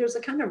 there's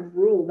a kind of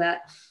rule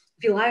that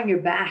if you lie on your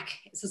back,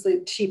 this is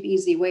a cheap,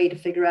 easy way to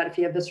figure out if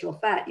you have visceral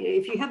fat.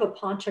 If you have a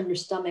paunch on your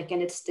stomach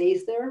and it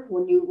stays there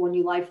when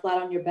you lie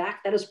flat on your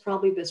back, that is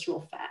probably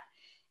visceral fat.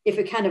 If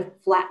it kind of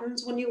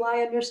flattens when you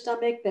lie on your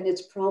stomach, then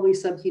it's probably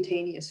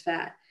subcutaneous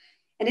fat.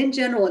 And in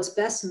general, it's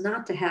best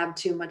not to have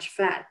too much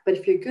fat. But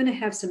if you're going to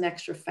have some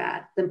extra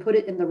fat, then put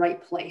it in the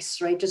right place,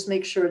 right? Just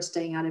make sure it's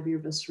staying out of your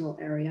visceral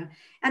area.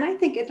 And I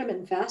think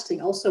intermittent fasting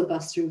also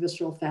busts through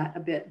visceral fat a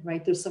bit,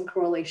 right? There's some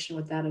correlation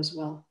with that as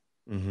well.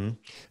 Mm-hmm.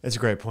 That's a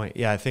great point.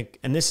 Yeah, I think,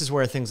 and this is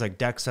where things like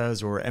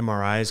DEXAs or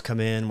MRIs come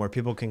in, where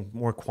people can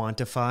more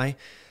quantify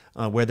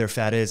where their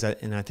fat is.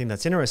 And I think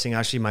that's interesting.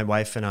 Actually, my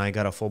wife and I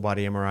got a full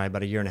body MRI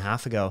about 1.5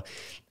 years ago.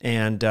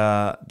 And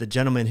the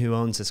gentleman who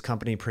owns this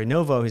company,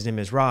 Prenovo, his name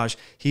is Raj,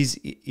 he's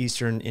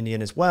Eastern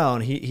Indian as well.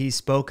 And he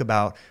spoke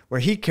about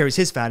where he carries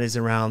his fat is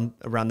around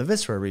the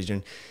visceral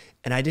region.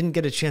 And I didn't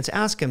get a chance to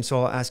ask him.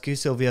 So I'll ask you,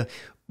 Sylvia,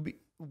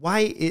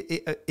 why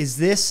is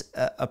this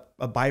a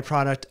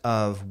byproduct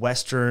of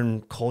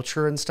Western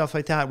culture and stuff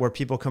like that, where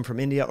people come from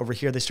India over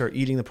here, they start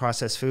eating the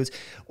processed foods?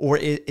 Or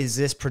is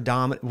this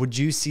predominant? Would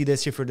you see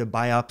this if you were to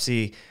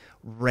biopsy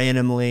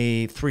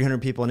randomly 300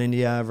 people in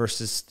India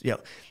versus,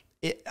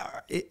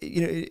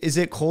 is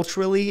it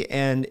culturally,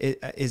 and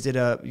is it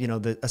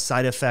a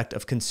side effect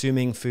of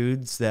consuming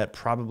foods that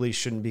probably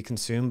shouldn't be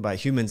consumed by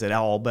humans at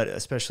all, but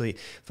especially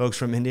folks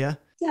from India?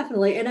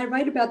 Definitely. And I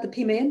write about the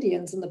Pima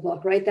Indians in the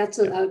book, right? That's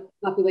a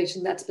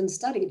population that's been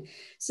studied.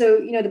 So,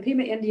 the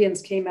Pima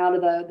Indians came out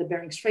of the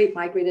Bering Strait,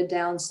 migrated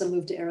down, some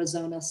moved to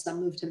Arizona, some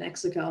moved to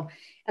Mexico.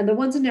 And the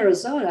ones in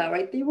Arizona,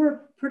 right, they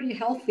were pretty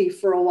healthy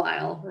for a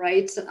while,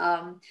 right?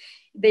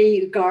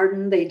 They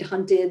gardened, they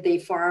hunted, they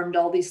farmed,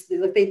 all these,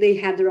 they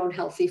had their own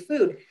healthy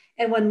food.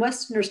 And when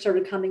Westerners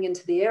started coming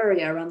into the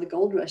area around the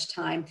gold rush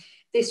time,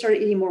 they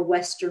started eating more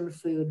Western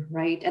food,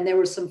 right? And there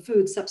were some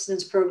food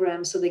substance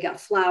programs. So they got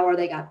flour,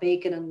 they got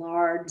bacon and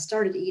lard,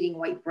 started eating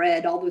white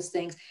bread, all those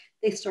things.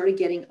 They started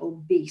getting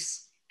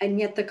obese. And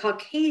yet the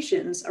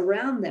Caucasians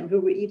around them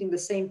who were eating the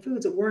same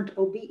foods weren't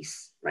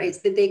obese, right?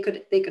 They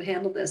could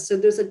handle this. So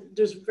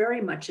there's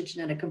very much a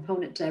genetic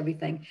component to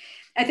everything.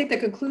 I think the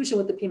conclusion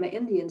with the Pima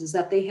Indians is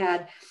that they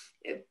had,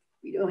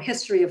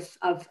 history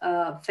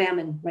of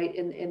famine, right,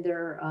 in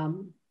their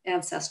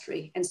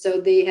ancestry. And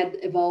so they had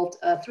evolved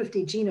a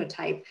thrifty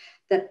genotype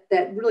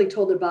that really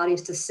told their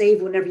bodies to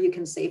save whenever you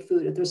can save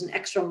food. If there's an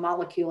extra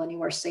molecule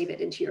anywhere, save it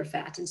into your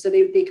fat. And so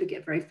they could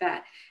get very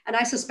fat. And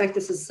I suspect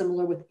this is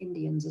similar with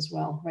Indians as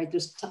well, right?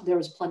 There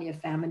was plenty of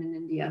famine in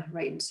India,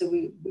 right? And so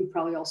we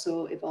probably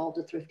also evolved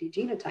a thrifty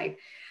genotype.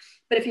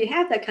 But if you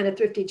have that kind of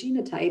thrifty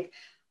genotype,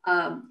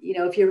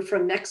 if you're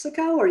from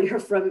Mexico or you're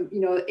from,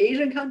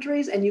 Asian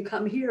countries, and you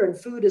come here and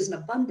food is in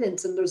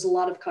abundance and there's a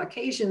lot of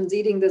Caucasians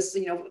eating this,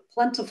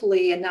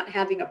 plentifully and not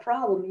having a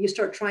problem, you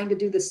start trying to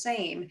do the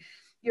same.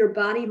 Your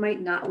body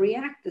might not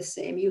react the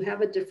same. You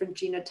have a different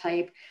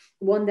genotype,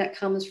 one that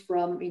comes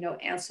from,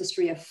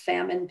 ancestry of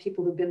famine,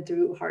 people who've been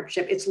through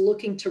hardship. It's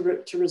looking to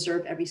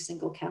reserve every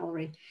single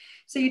calorie.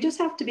 So you just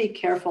have to be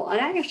careful.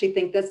 And I actually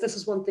think that this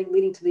is one thing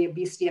leading to the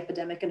obesity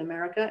epidemic in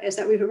America, is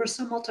that we're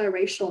so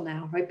multiracial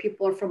now, right?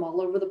 People are from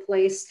all over the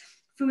place.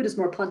 Food is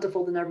more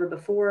plentiful than ever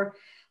before.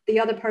 The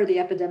other part of the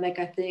epidemic,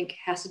 I think,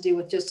 has to do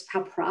with just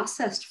how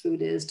processed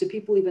food is. Do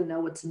people even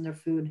know what's in their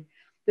food?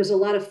 There's a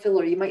lot of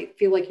filler. You might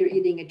feel like you're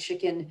eating a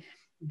chicken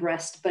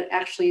breast, but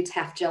actually it's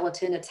half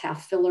gelatin, it's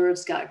half filler,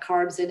 it's got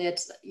carbs in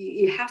it.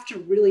 You have to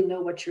really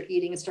know what you're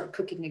eating and start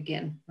cooking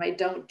again, right?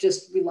 Don't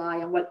just rely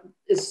on what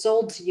is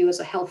sold to you as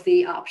a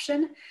healthy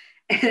option.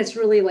 And it's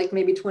really like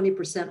maybe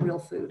 20% real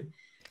food.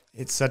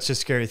 It's such a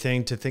scary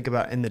thing to think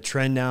about. In the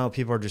trend now,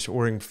 people are just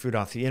ordering food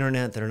off the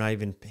internet. They're not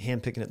even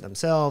handpicking it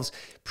themselves.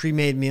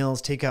 Pre-made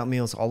meals, takeout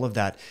meals, all of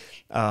that.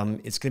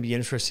 It's going to be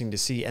interesting to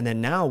see. And then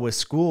now with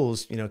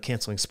schools,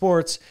 canceling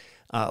sports,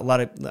 A lot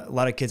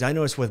of kids, I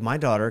noticed with my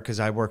daughter, because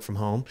I work from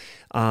home,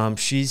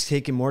 she's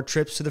taking more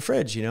trips to the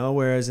fridge,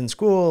 whereas in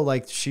school,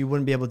 like she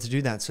wouldn't be able to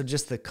do that. So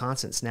just the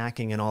constant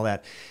snacking and all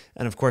that.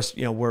 And of course,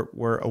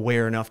 we're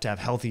aware enough to have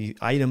healthy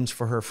items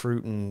for her,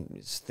 fruit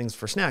and things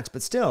for snacks,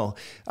 but still,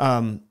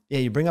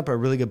 you bring up a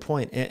really good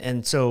point.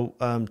 And so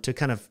to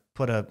kind of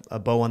put a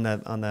bow on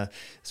the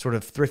sort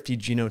of thrifty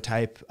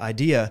genotype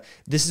idea,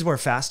 this is where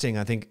fasting,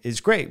 I think,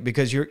 is great,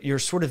 because you're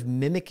sort of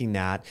mimicking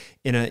that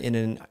in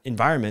an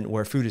environment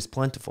where food is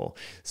plentiful.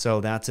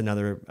 So that's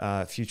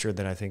another future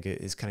that I think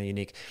is kind of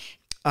unique.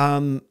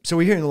 So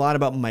we're hearing a lot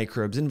about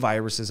microbes and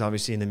viruses,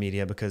 obviously, in the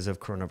media because of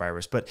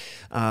coronavirus. But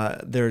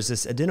there's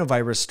this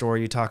adenovirus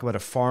story. You talk about a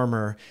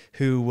farmer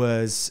who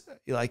was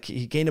like,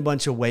 he gained a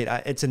bunch of weight.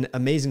 It's an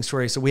amazing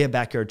story. So we have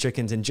backyard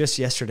chickens, and just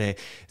yesterday,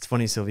 it's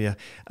funny, Sylvia,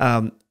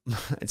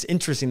 it's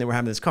interesting that we're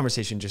having this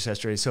conversation just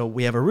yesterday. So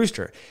we have a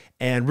rooster,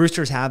 and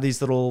roosters have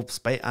these little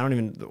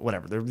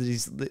they're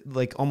these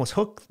like almost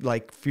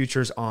hook-like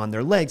features on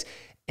their legs.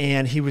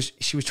 And she was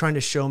trying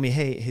to show me,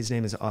 hey, his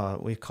name is,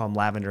 we call him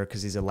Lavender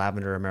because he's a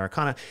Lavender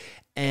Americana.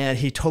 And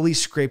he totally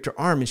scraped her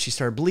arm and she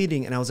started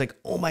bleeding. And I was like,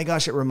 oh my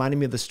gosh, it reminded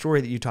me of the story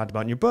that you talked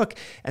about in your book.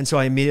 And so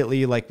I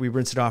immediately, we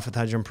rinsed it off with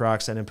hydrogen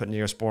peroxide and put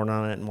Neosporin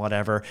on it and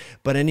whatever.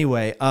 But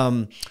anyway,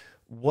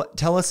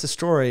 tell us the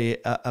story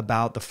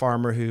about the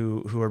farmer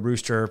who a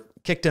rooster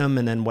kicked him,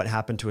 and then what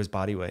happened to his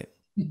body weight.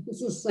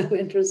 This is so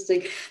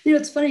interesting.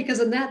 It's funny because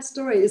in that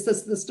story is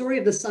the story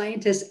of the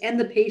scientist and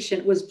the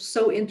patient was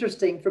so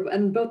interesting,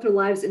 and both their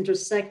lives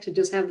intersect to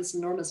just have this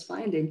enormous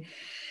finding.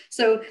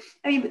 So,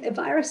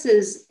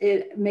 viruses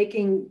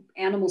making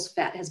animals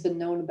fat has been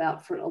known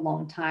about for a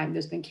long time.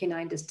 There's been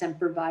canine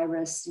distemper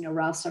virus,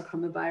 Rouse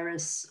sarcoma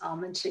virus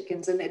in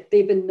chickens, and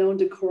they've been known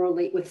to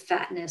correlate with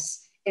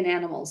fatness in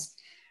animals,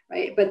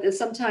 right? But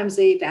sometimes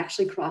they've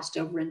actually crossed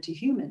over into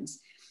humans.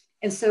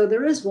 And so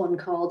there is one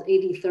called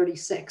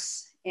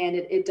AD36, and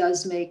it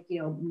does make,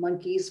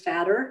 monkeys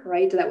fatter,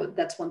 right?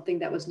 That's one thing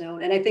that was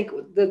known. And I think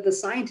the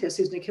scientist,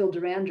 who's Nikhil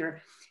Dhirandhar,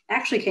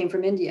 actually came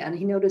from India, and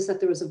he noticed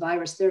that there was a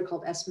virus there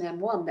called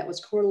SMAM1 that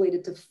was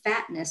correlated to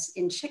fatness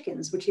in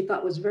chickens, which he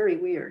thought was very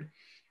weird.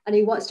 And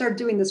he started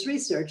doing this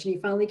research, and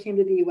he finally came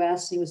to the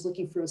US, and he was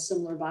looking for a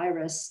similar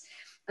virus,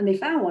 and they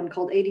found one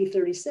called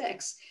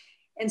AD36.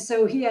 And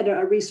so he had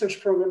a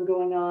research program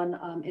going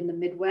on in the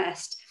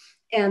Midwest.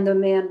 And the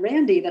man,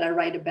 Randy, that I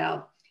write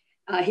about,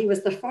 he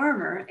was the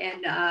farmer,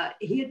 and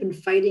he had been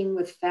fighting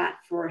with fat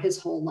for his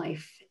whole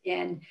life.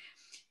 And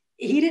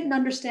he didn't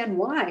understand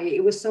why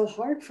it was so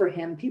hard for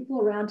him. People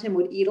around him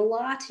would eat a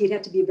lot. He'd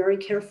have to be very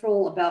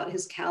careful about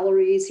his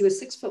calories. He was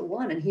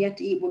 6'1", and he had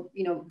to eat what,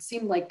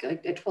 seemed like a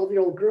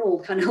 12-year-old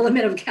girl kind of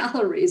limit of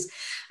calories.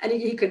 And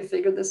he couldn't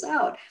figure this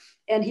out.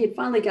 And he had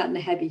finally gotten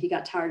heavy. He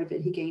got tired of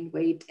it. He gained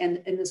weight.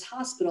 And in this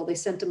hospital, they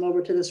sent him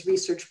over to this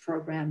research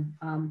program.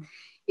 And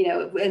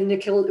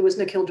it was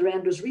Nikhil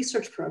Dhirandhar's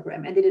research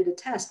program, and they did a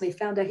test, and they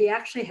found out he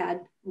actually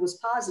was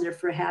positive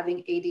for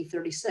having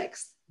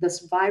AD36,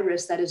 this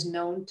virus that is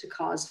known to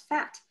cause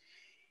fat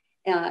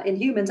in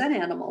humans and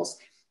animals.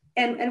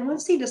 And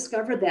once he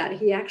discovered that,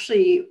 he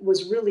actually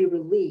was really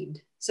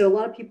relieved. So a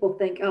lot of people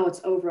think, oh, it's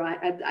over.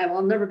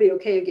 I'll never be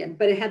okay again.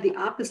 But it had the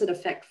opposite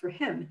effect for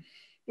him,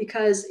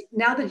 because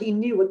now that he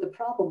knew what the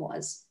problem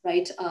was,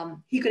 right,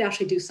 he could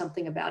actually do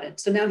something about it.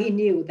 So now he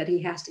knew that he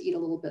has to eat a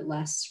little bit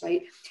less,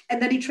 right?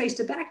 And then he traced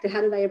it back to,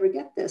 how did I ever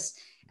get this?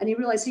 And he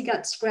realized he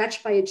got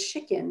scratched by a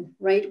chicken,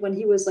 right, when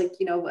he was like,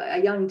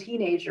 a young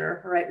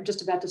teenager, right,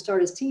 just about to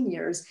start his teen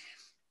years.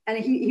 And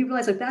he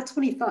realized that's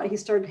when he thought he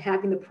started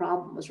having the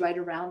problem, was right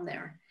around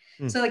there.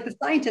 So the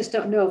scientists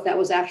don't know if that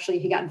was actually,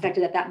 he got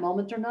infected at that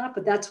moment or not,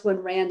 but that's when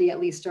Randy at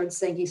least started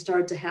saying he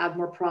started to have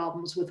more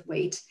problems with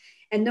weight.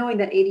 And knowing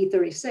that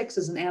AD36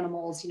 is in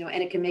animals, and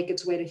it can make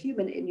its way to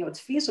human,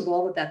 it's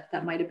feasible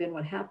that might have been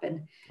what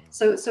happened.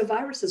 Wow. So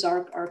viruses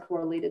are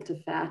correlated to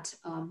fat,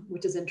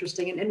 which is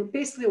interesting. And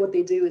basically what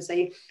they do is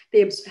they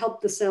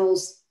help the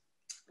cells.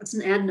 It's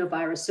an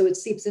adenovirus, so it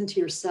seeps into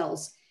your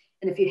cells.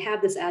 And if you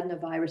have this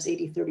adenovirus,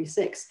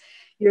 AD36,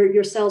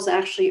 your cells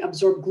actually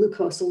absorb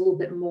glucose a little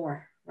bit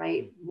more,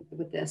 right,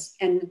 with this.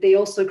 And they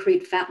also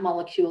create fat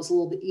molecules a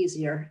little bit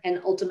easier,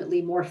 and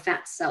ultimately more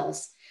fat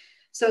cells.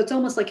 So it's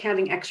almost like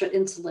having extra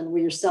insulin,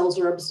 where your cells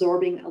are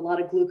absorbing a lot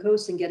of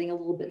glucose and getting a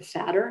little bit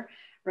fatter,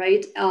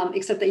 right?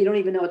 Except that you don't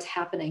even know it's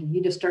happening.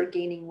 You just start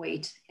gaining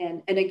weight.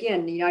 And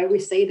again, I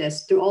always say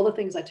this, through all the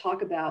things I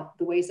talk about,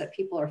 the ways that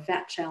people are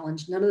fat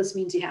challenged, none of this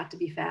means you have to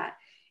be fat.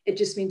 It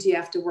just means you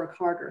have to work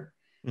harder.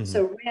 Mm-hmm.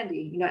 So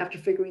Randy, after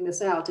figuring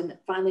this out and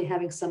finally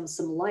having some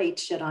light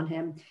shed on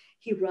him,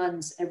 he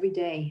runs every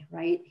day,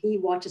 right? He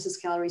watches his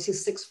calories.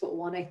 He's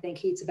 6'1", I think.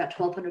 He eats about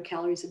 1,200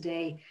 calories a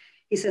day.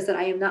 He says that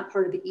I am not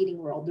part of the eating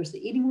world. There's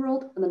the eating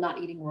world and the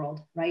not eating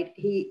world, right?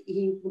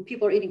 When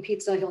people are eating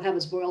pizza, he'll have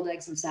his boiled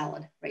eggs and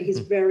salad, right? He's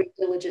very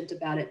diligent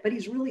about it, but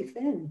he's really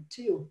thin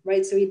too,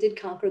 right? So he did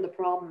conquer the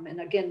problem.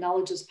 And again,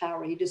 knowledge is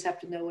power. You just have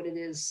to know what it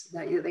is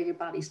that your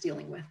body's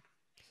dealing with.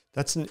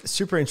 That's a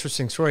super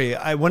interesting story.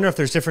 I wonder if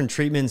there's different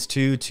treatments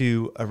too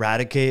to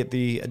eradicate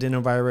the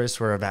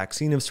adenovirus, or a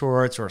vaccine of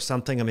sorts or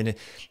something. I mean,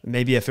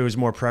 maybe if it was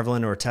more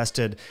prevalent or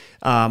tested.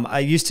 I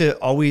used to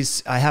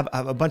always, I have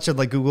a bunch of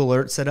like Google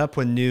alerts set up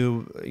when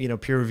new,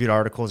 peer-reviewed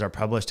articles are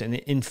published, and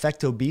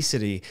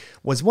infectobesity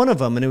was one of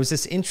them. And it was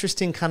this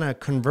interesting kind of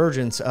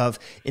convergence of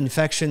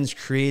infections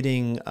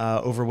creating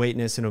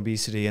overweightness and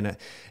obesity. And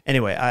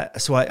anyway,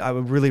 I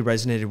really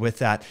resonated with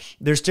that.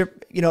 There's,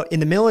 in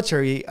the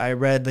military, I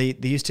read they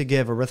used to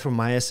give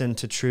erythromycin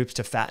to troops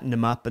to fatten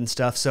them up and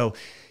stuff. So,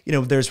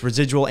 there's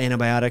residual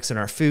antibiotics in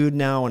our food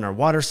now and our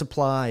water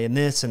supply and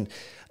this. And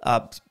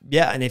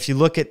and if you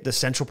look at the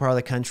central part of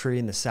the country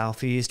in the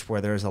Southeast, where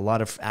there's a lot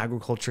of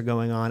agriculture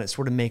going on, it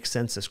sort of makes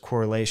sense, this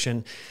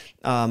correlation.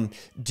 Do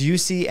you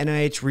see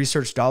NIH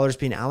research dollars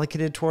being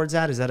allocated towards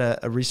that? Is that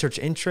a research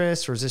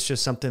interest, or is this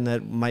just something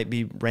that might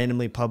be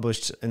randomly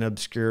published in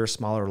obscure,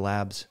 smaller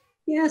labs?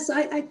 Yes,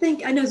 I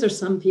know there's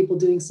some people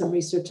doing some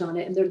research on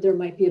it, and there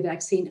might be a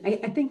vaccine.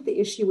 I think the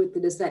issue with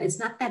it is that it's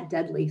not that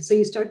deadly. So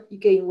you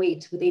gain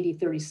weight with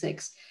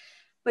 80-36.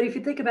 But if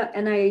you think about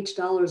NIH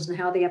dollars and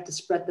how they have to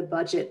spread the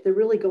budget, they're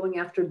really going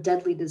after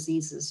deadly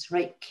diseases,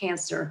 right?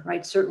 Cancer,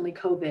 right? Certainly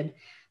COVID,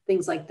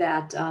 things like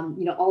that.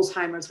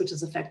 Alzheimer's, which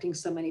is affecting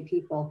so many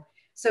people.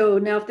 So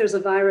now if there's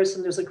a virus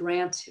and there's a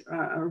grant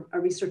or a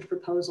research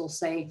proposal,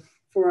 say,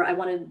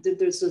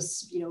 there's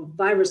this,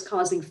 virus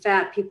causing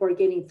fat, people are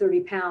gaining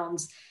 30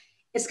 pounds.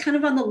 It's kind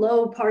of on the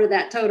low part of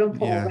that totem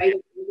pole, yeah. Right?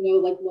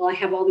 I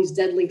have all these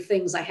deadly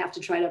things I have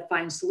to try to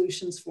find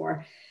solutions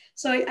for.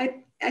 So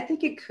I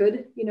think it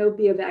could,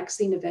 be a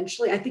vaccine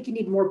eventually. I think you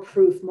need more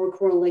proof, more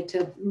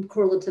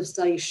correlative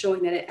studies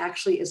showing that it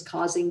actually is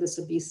causing this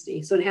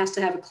obesity. So it has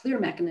to have a clear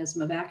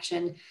mechanism of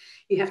action.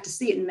 You have to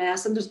see it in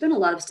mass. And there's been a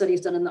lot of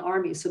studies done in the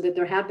Army, so that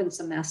there have been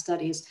some mass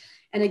studies.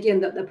 And again,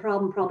 the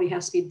problem probably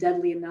has to be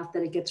deadly enough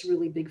that it gets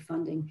really big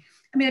funding.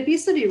 I mean,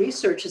 obesity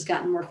research has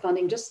gotten more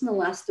funding just in the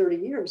last 30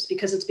 years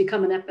because it's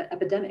become an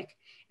epidemic.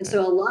 And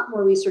so a lot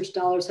more research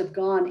dollars have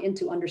gone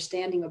into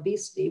understanding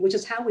obesity, which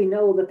is how we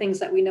know the things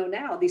that we know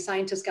now. These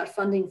scientists got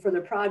funding for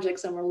their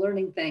projects and we're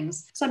learning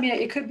things. So, I mean,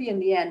 it could be in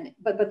the end,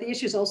 but the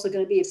issue is also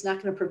going to be, it's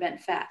not going to prevent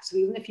fat. So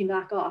even if you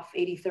knock off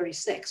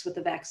 80-36 with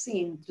the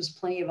vaccine, there's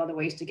plenty of other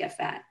ways to get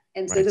fat.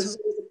 And so This is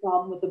always a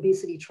problem with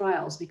obesity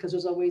trials, because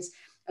there's always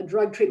a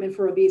drug treatment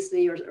for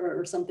obesity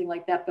or something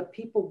like that. But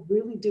people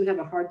really do have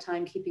a hard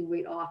time keeping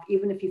weight off.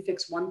 Even if you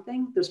fix one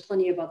thing, there's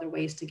plenty of other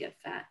ways to get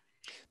fat.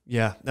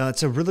 Yeah, no,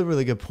 it's a really,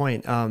 really good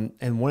point.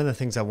 And one of the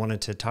things I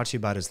wanted to talk to you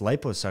about is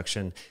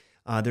liposuction.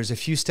 There's a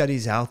few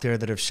studies out there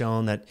that have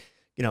shown that,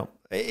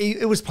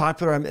 it was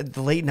popular in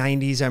the late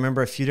 90s. I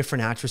remember a few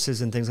different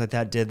actresses and things like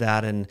that did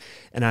that. And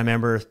I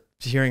remember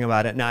hearing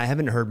about it. Now, I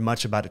haven't heard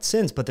much about it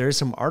since, but there is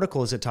some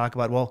articles that talk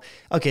about, well,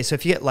 okay, so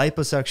if you get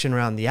liposuction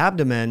around the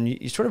abdomen,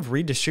 you sort of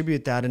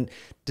redistribute that. And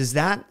does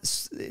that,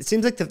 it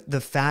seems like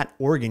the fat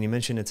organ, you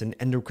mentioned it's an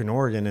endocrine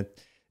organ,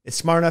 it's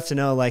smart enough to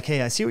know, like,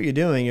 hey, I see what you're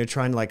doing. You're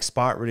trying to like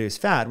spot reduce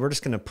fat. We're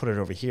just going to put it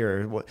over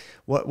here.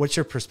 What's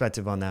your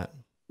perspective on that?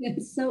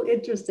 It's so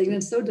interesting.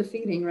 It's so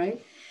defeating,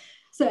 right?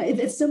 So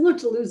it's similar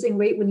to losing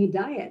weight when you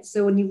diet.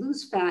 So when you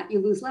lose fat, you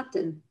lose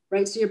leptin,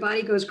 right? So your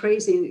body goes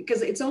crazy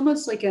because it's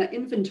almost like an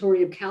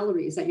inventory of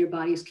calories that your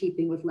body is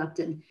keeping with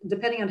leptin.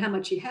 Depending on how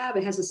much you have,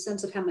 it has a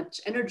sense of how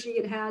much energy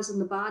it has in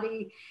the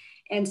body.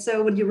 And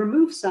so when you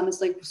remove some, it's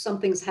like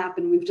something's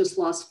happened. We've just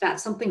lost fat.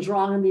 Something's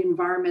wrong in the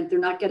environment. They're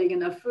not getting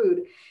enough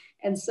food.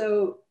 And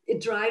so it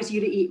drives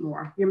you to eat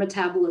more. Your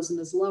metabolism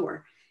is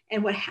lower.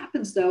 And what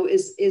happens though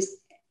is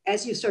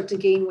as you start to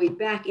gain weight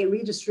back, it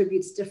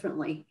redistributes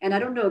differently. And I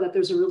don't know that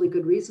there's a really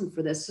good reason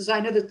for this. So I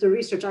know that the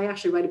research, I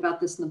actually write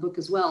about this in the book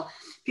as well.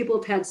 People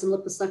have had some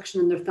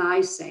liposuction in their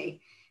thighs, say,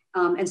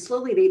 and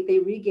slowly they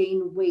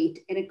regain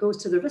weight and it goes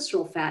to the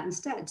visceral fat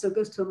instead. So it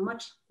goes to a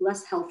much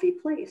less healthy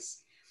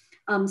place.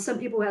 Some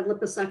people had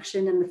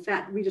liposuction and the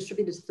fat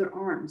redistributed to their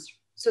arms.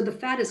 So the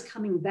fat is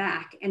coming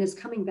back and is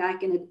coming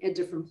back in a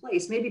different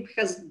place, maybe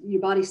because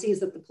your body sees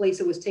that the place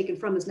it was taken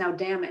from is now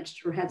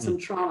damaged or had some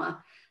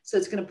trauma. So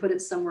it's going to put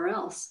it somewhere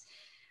else.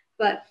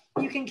 But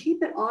you can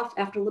keep it off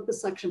after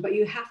liposuction, but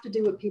you have to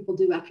do what people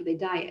do after they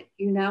diet.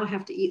 You now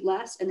have to eat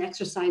less and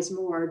exercise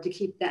more to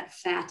keep that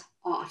fat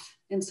off.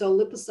 And so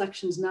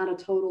liposuction is not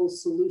a total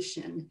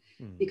solution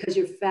because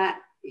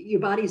your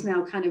body's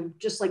now kind of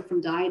just like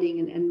from dieting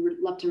and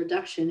leptin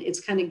reduction,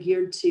 it's kind of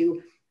geared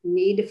to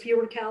need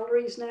fewer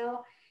calories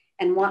now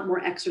and want more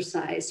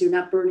exercise. You're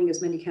not burning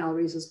as many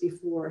calories as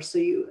before.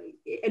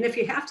 And if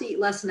you have to eat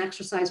less and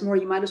exercise more,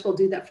 you might as well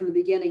do that from the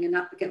beginning and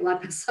not get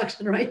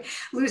liposuction, right?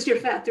 Lose your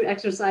fat through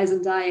exercise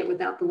and diet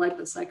without the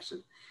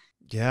liposuction.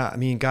 Yeah. I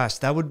mean, gosh,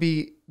 that would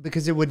be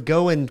because it would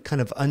go in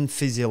kind of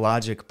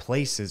unphysiologic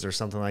places or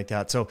something like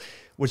that. So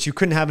which you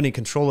couldn't have any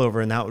control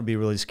over. And that would be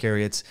really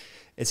scary. It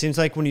seems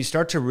like when you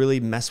start to really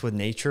mess with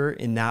nature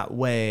in that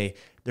way,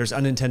 there's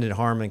unintended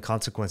harm and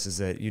consequences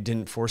that you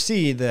didn't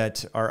foresee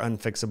that are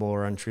unfixable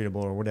or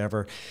untreatable or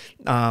whatever.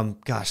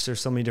 Gosh,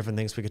 there's so many different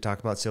things we could talk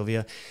about,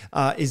 Sylvia.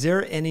 Is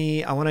there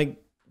any, I want to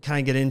kind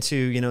of get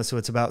into, so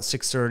it's about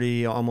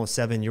 6:30, almost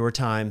 7 your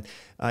time,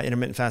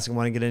 intermittent fasting. I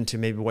want to get into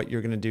maybe what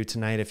you're going to do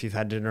tonight, if you've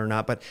had dinner or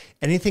not, but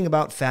anything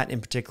about fat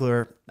in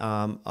particular.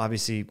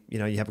 Obviously,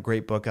 you have a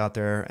great book out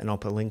there, and I'll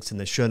put links in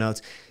the show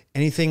notes.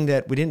 Anything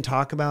that we didn't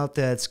talk about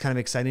that's kind of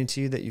exciting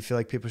to you that you feel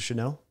like people should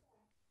know?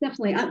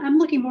 Definitely. I'm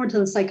looking more into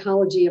the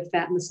psychology of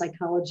fat and the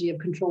psychology of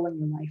controlling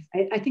your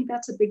life. I think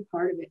that's a big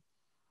part of it.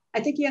 I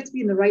think you have to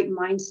be in the right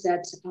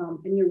mindset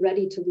and you're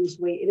ready to lose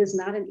weight. It is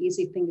not an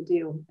easy thing to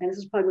do. And this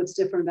is probably what's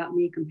different about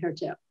me compared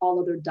to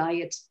all other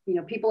diets.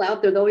 People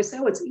out there, they always say,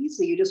 oh, it's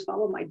easy. You just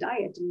follow my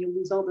diet and you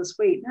lose all this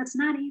weight. And that's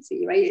not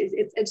easy, right?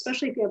 It's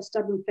especially if you have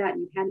stubborn fat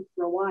and you've had it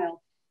for a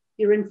while,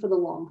 you're in for the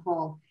long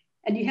haul.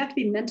 And you have to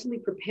be mentally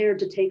prepared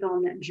to take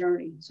on that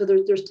journey. So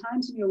there's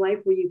times in your life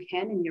where you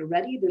can and you're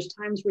ready. There's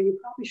times where you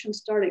probably shouldn't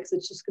start it because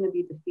it's just going to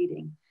be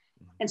defeating.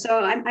 And so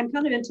I'm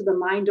kind of into the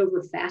mind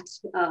over fat,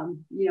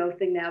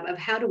 thing now of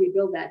how do we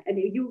build that? And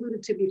you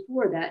alluded to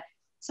before that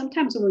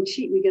sometimes when we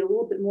cheat, we get a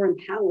little bit more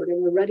empowered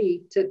and we're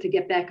ready to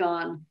get back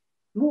on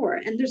more.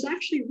 And there's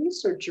actually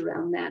research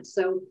around that.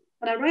 So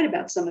when I write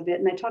about some of it,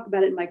 and I talk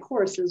about it in my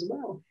course as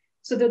well.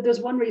 So there's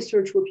one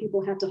research where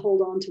people had to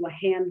hold on to a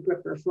hand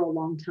gripper for a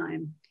long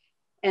time.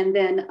 And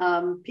then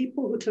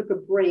people who took a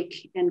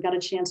break and got a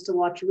chance to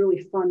watch a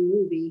really fun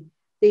movie,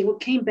 they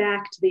came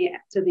back to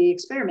the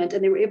experiment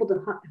and they were able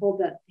to hold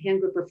that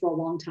hand gripper for a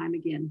long time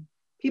again.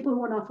 People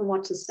who went off and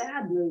watched a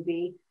sad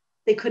movie,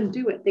 they couldn't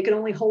do it. They could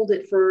only hold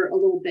it for a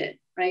little bit,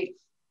 right?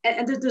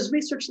 And there's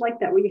research like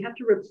that where you have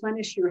to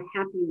replenish your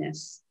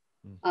happiness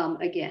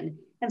again.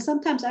 And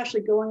sometimes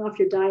actually going off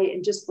your diet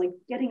and just like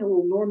getting a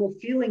little normal,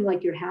 feeling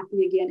like you're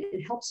happy again,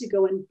 it helps you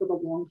go in for the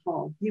long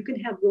haul. You can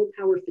have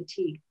willpower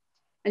fatigue.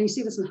 And you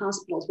see this in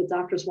hospitals with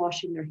doctors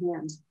washing their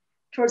hands.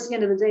 Towards the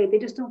end of the day, they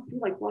just don't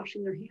feel like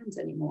washing their hands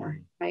anymore,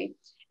 right?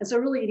 And so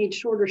really you need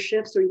shorter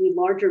shifts or you need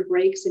larger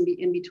breaks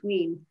in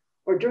between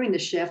or during the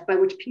shift by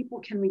which people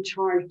can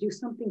recharge, do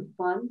something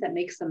fun that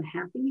makes them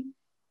happy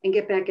and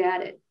get back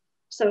at it.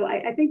 So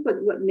I think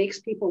what makes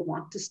people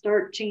want to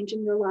start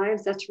changing their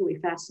lives, that's really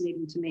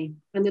fascinating to me.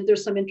 And then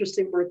there's some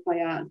interesting work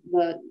by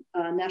the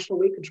National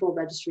Weight Control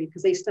Registry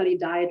because they study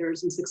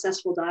dieters and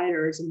successful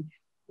dieters and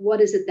what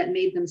is it that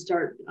made them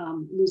start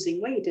losing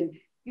weight? And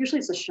usually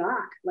it's a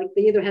shock. Like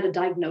they either had a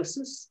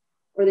diagnosis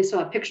or they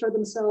saw a picture of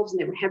themselves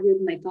and they were heavier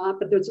than they thought,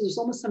 but there's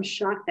almost some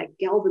shock that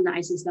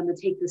galvanizes them to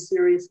take this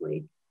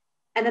seriously.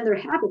 And then their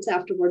habits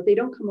afterward, they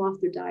don't come off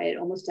their diet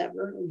almost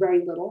ever, or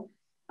very little.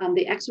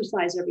 They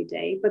exercise every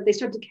day, but they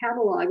start to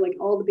catalog like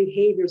all the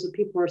behaviors of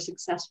people who are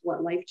successful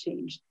at life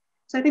change.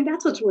 So I think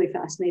that's what's really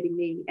fascinating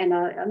me. And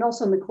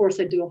also in the course,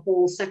 I do a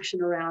whole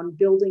section around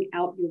building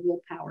out your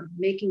willpower,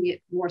 making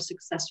it more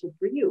successful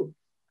for you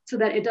so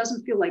that it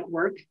doesn't feel like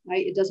work,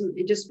 right?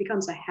 It just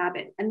becomes a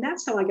habit. And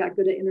that's how I got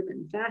good at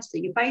intermittent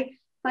fasting. If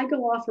I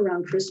go off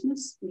around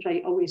Christmas, which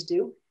I always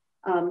do,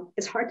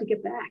 it's hard to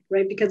get back,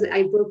 right? Because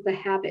I broke the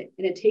habit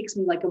and it takes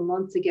me like a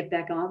month to get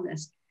back on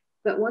this.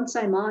 But once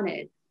I'm on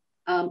it,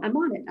 I'm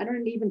on it. I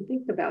don't even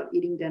think about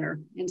eating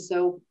dinner. And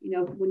so,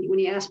 when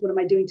you ask, what am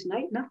I doing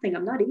tonight? Nothing.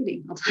 I'm not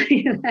eating. I'll tell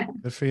you that.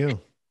 Good for you.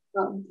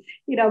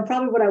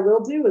 Probably what I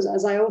will do is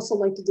I also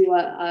like to do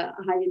a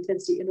high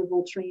intensity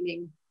interval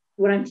training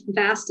when I'm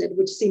fasted,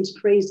 which seems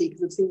crazy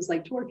because it seems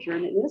like torture,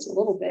 and it is a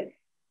little bit.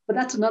 But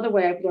that's another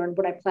way I've learned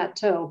when I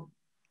plateau,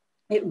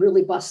 it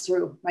really busts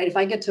through, right? If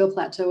I get to a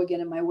plateau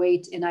again in my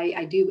weight and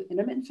I do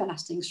intermittent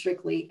fasting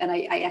strictly and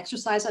I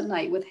exercise at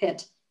night with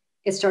HIIT,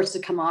 it starts to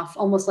come off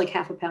almost like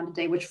half a pound a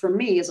day, which for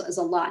me is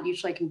a lot.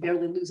 Usually I can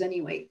barely lose any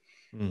weight,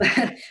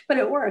 but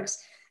it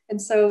works. And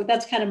so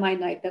that's kind of my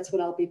night. That's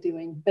what I'll be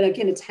doing. But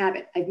again, it's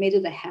habit. I've made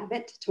it a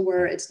habit to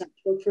where it's not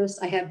torturous.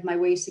 I have my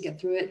ways to get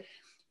through it.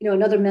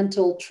 Another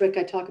mental trick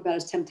I talk about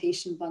is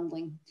temptation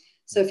bundling.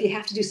 So if you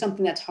have to do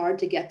something that's hard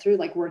to get through,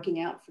 like working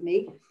out for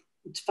me,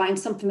 find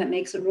something that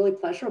makes it really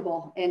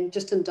pleasurable and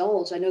just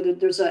indulge. I know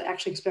that there's an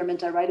actual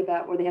experiment I write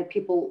about where they had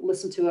people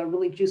listen to a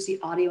really juicy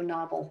audio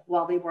novel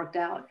while they worked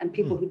out and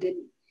people who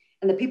didn't.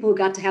 And the people who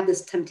got to have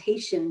this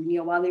temptation,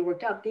 while they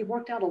worked out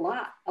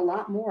a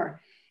lot more.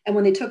 And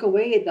when they took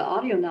away the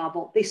audio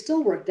novel, they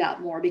still worked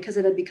out more because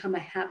it had become a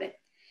habit,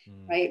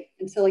 right?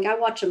 And so like I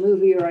watch a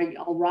movie or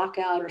I'll rock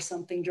out or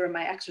something during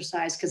my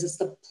exercise because it's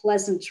the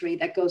pleasantry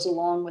that goes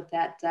along with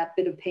that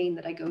bit of pain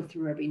that I go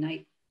through every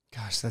night.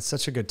 Gosh, that's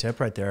such a good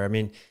tip right there. I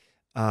mean,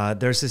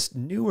 there's this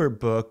newer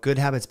book, Good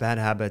Habits, Bad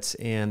Habits,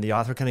 and the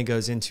author kind of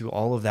goes into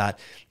all of that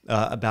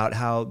about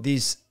how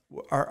these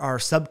are our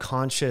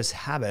subconscious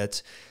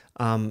habits.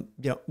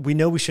 We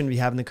know we shouldn't be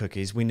having the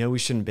cookies. We know we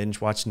shouldn't binge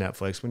watch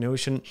Netflix. We know we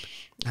shouldn't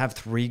have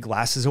 3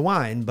 glasses of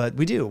wine, but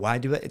we do. Why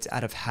do it? It's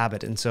out of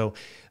habit. And so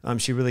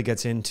she really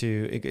gets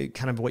into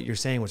kind of what you're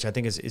saying, which I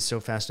think is so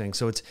fascinating.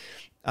 So it's,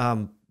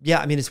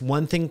 it's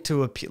one thing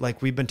to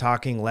like we've been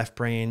talking left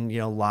brain,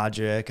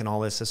 logic and all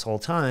this whole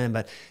time,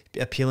 but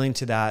appealing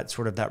to that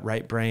sort of that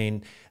right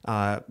brain,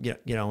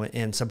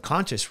 and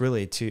subconscious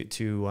really to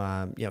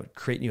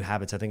create new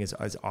habits, I think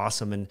is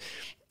awesome. And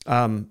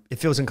It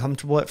feels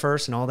uncomfortable at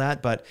first and all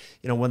that, but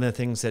one of the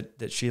things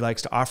that she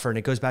likes to offer, and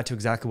it goes back to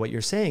exactly what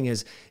you're saying,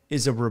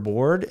 is a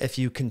reward if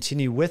you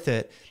continue with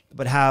it,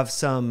 but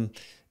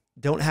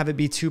don't have it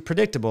be too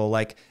predictable.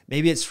 Like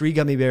maybe it's 3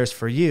 gummy bears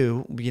for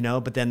you,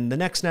 but then the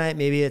next night,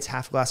 maybe it's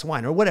half a glass of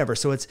wine or whatever.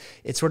 So it's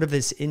sort of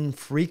this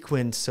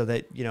infrequent so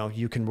that,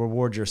 you can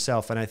reward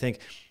yourself. And I think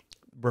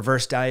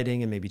reverse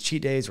dieting and maybe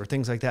cheat days or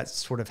things like that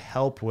sort of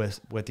help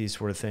with these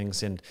sort of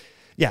things. And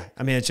yeah,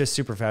 I mean, it's just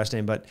super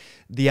fascinating, but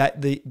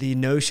the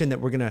notion that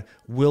we're going to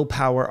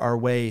willpower our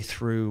way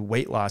through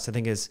weight loss, I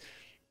think is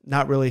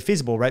not really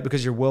feasible, right?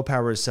 Because your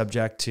willpower is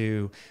subject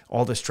to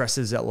all the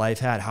stresses that life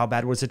had. How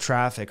bad was the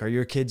traffic? Are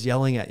your kids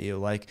yelling at you?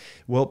 Like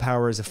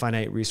willpower is a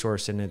finite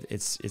resource, and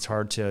it's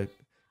hard to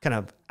kind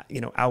of,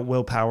 out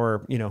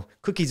willpower,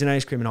 cookies and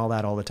ice cream and all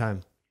that all the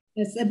time.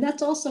 Yes, and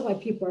that's also why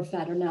people are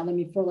fatter now than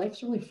before.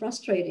 Life's really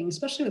frustrating,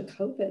 especially with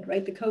COVID,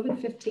 right? The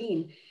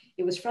COVID-15,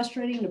 it was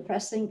frustrating,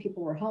 depressing.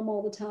 People were home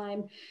all the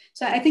time.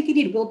 So I think you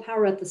need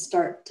willpower at the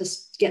start to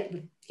get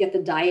the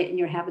diet and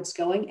your habits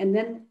going. And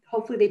then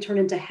hopefully they turn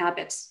into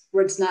habits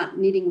where it's not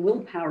needing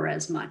willpower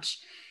as much.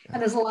 Yeah.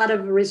 And there's a lot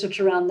of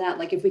research around that.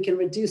 Like if we can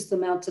reduce the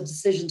amount of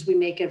decisions we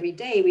make every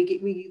day,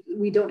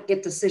 we don't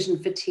get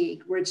decision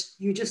fatigue, where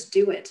you just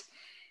do it.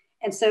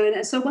 And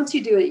so once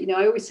you do it,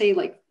 I always say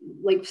like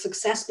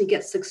success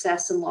begets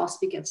success and loss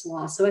begets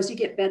loss. So as you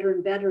get better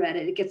and better at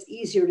it, it gets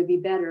easier to be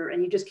better,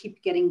 and you just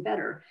keep getting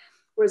better.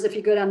 Whereas if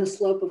you go down the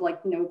slope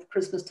of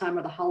Christmas time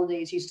or the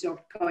holidays, you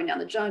start going down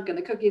the junk and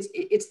the cookies,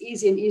 it's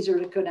easy and easier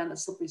to go down the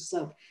slippery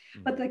slope.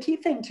 Mm-hmm. But the key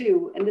thing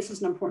too, and this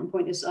is an important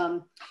point, is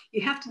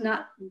you have to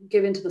not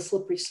give into the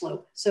slippery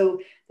slope. So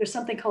there's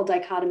something called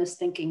dichotomous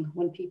thinking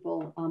when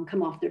people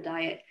come off their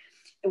diet,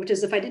 which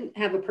is if I didn't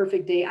have a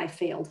perfect day, I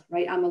failed,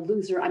 right? I'm a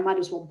loser. I might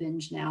as well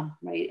binge now,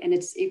 right? And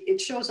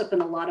it shows up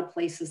in a lot of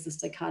places,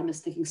 this dichotomous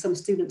thinking. Some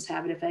students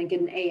have it. If I didn't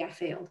get an A, I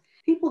failed.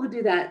 People who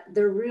do that,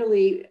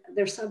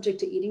 they're subject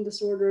to eating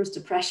disorders,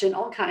 depression,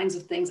 all kinds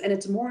of things. And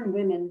it's more in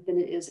women than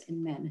it is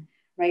in men,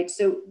 right?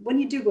 So when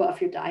you do go off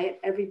your diet,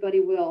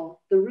 everybody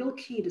will. The real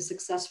key to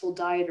successful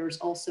dieters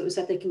also is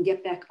that they can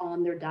get back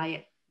on their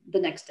diet the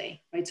next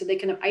day, right? So they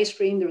can have ice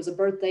cream, there was a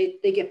birthday,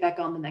 they get back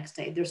on the next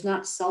day. There's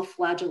not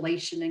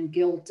self-flagellation and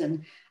guilt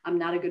and I'm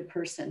not a good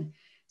person.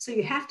 So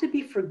you have to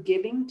be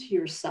forgiving to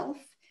yourself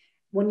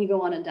when you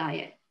go on a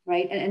diet,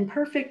 right? And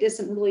perfect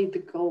isn't really the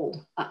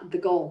goal. The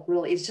goal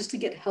really is just to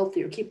get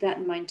healthier. Keep that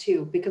in mind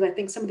too, because I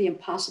think some of the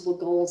impossible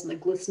goals and the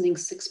glistening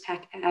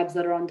 6-pack abs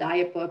that are on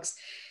diet books,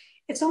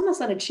 it's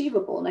almost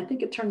unachievable. And I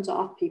think it turns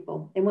off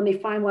people. And when they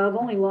find, well, I've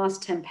only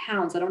lost 10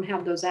 pounds, I don't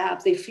have those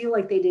abs, they feel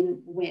like they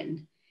didn't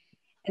win.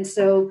 And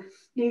so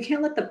you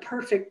can't let the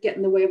perfect get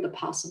in the way of the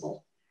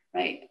possible,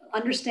 right?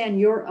 Understand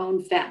your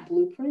own fat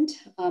blueprint.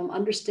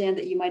 Understand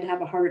that you might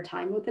have a harder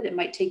time with it. It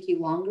might take you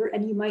longer,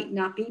 and you might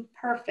not be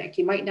perfect.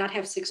 You might not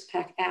have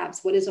 6-pack abs.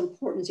 What is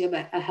important is you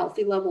have a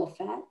healthy level of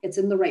fat. It's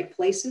in the right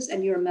places,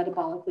 and you're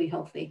metabolically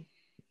healthy.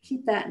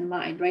 Keep that in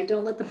mind, right?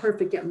 Don't let the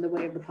perfect get in the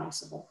way of the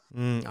possible.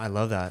 I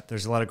love that.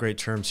 There's a lot of great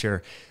terms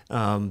here.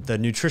 The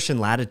nutrition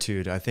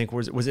latitude, I think,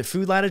 was it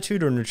food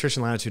latitude or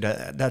nutrition latitude?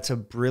 That's a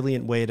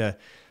brilliant way to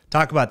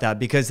talk about that,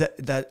 because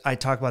that I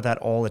talk about that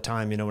all the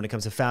time. When it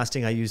comes to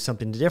fasting, I use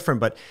something different,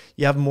 but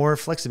you have more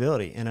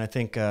flexibility. And I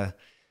think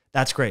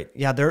that's great.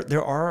 Yeah,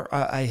 there are,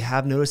 I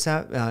have noticed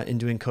that in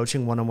doing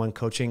coaching, one-on-one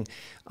coaching,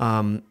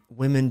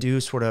 women do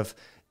sort of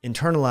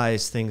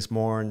internalize things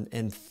more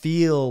and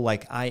feel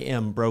like I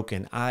am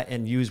broken,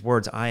 and use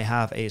words, I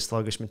have a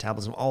sluggish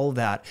metabolism, all of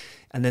that,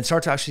 and then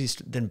start to actually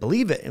then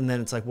believe it. And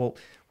then it's like, well,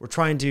 we're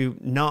trying to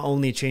not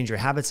only change your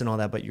habits and all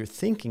that, but your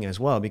thinking as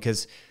well,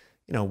 because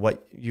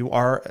what you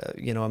are,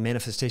 a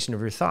manifestation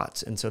of your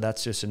thoughts. And so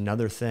that's just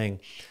another thing.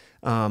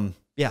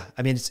 Yeah,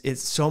 I mean,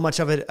 it's so much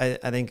of it,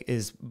 I think,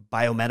 is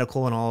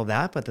biomedical and all of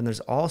that, but then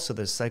there's also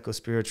this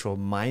psychospiritual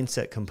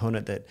mindset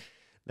component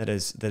that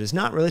is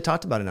not really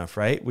talked about enough,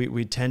 right?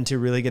 We tend to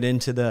really get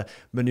into the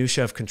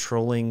minutia of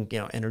controlling,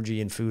 energy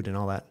and food and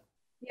all that.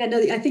 Yeah, no,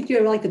 I think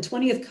you're like the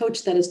 20th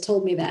coach that has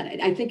told me that.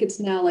 I think it's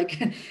now like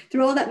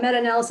through all that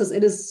meta-analysis,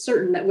 it is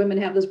certain that women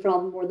have this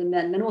problem more than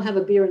men. Men will have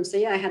a beer and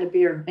say, yeah, I had a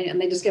beer. And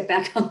they just get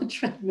back on the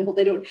treadmill.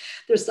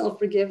 They're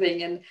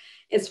self-forgiving. And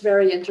it's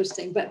very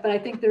interesting. But I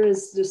think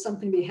there's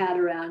something to be had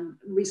around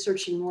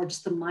researching more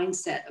just the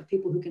mindset of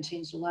people who can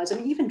change their lives. I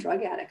mean, even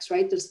drug addicts,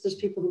 right? There's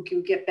people who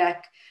can get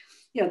back,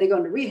 they go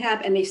into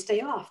rehab and they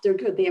stay off. They're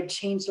good. They have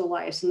changed their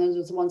lives. And then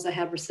there's the ones that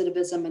have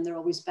recidivism and they're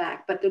always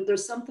back. But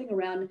there's something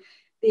around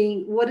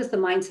what is the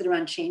mindset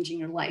around changing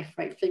your life,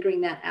 right?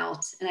 Figuring that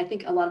out. And I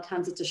think a lot of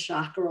times it's a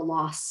shock or a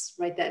loss,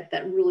 right?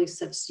 That really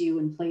sets you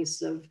in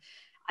place of,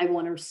 I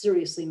want to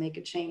seriously make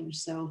a change.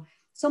 So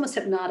it's almost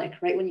hypnotic,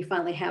 right? When you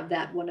finally have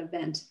that one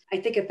event, I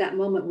think at that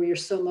moment where you're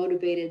so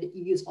motivated,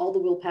 you use all the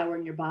willpower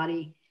in your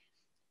body,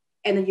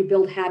 and then you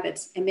build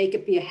habits and make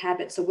it be a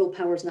habit. So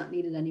willpower is not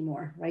needed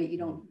anymore, right? You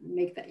don't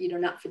make that, you're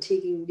not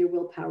fatiguing your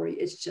willpower.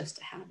 It's just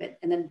a habit.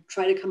 And then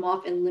try to come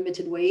off in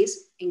limited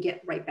ways and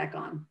get right back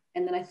on.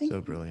 And then I think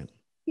so brilliant.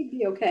 You'd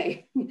be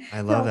okay.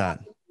 I love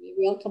that.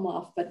 We all come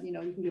off, but you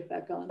can get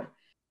back on.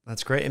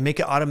 That's great. And make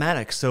it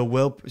automatic. So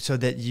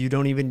that you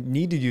don't even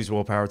need to use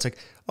willpower. It's like,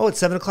 oh, it's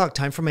 7 o'clock,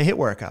 time for my HIIT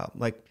workout.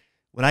 Like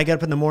when I get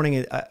up in the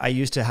morning, I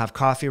used to have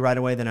coffee right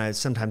away. Then I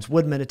sometimes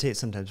would meditate,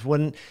 sometimes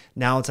wouldn't.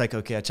 Now it's like,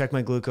 okay, I check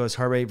my glucose,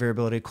 heart rate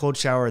variability, cold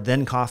shower,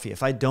 then coffee.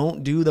 If I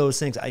don't do those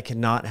things, I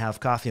cannot have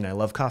coffee, and I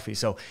love coffee.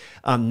 So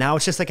now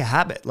it's just like a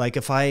habit. Like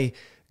if I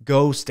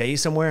go stay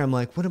somewhere, I'm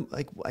like,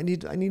 I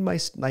need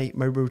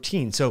my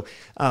routine. So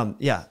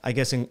yeah, I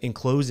guess in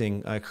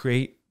closing,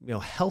 create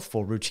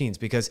healthful routines,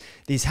 because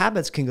these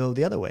habits can go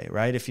the other way,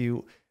 right? If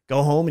you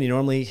go home and you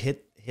normally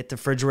hit the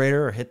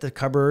refrigerator or hit the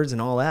cupboards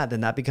and all that,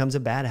 then that becomes a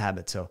bad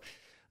habit. So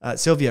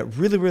Sylvia,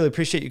 really, really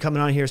appreciate you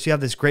coming on here. So you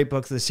have this great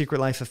book, The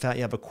Secret Life of Fat.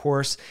 You have a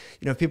course.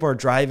 If people are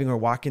driving or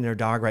walking their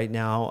dog right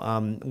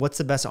now, what's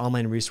the best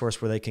online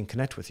resource where they can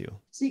connect with you?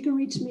 So you can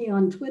reach me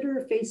on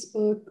Twitter,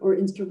 Facebook, or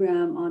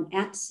Instagram on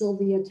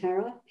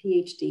 @SylviaTerra,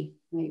 PhD,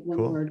 right? One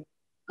Cool. word.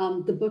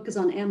 The book is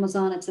on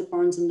Amazon. It's at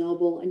Barnes &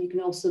 Noble. And you can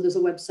also, there's a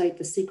website,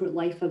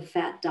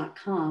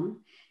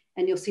 thesecretlifeoffat.com.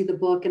 And you'll see the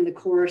book and the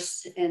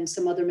course and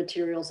some other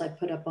materials I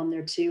put up on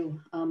there too.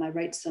 I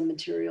write some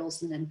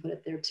materials and then put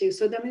it there too.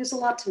 So there's a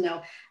lot to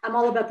know. I'm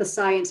all about the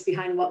science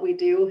behind what we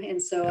do.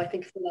 And so I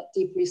think for that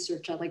deep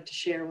research, I like to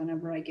share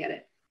whenever I get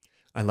it.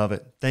 I love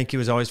it. Thank you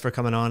as always for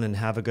coming on, and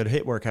have a good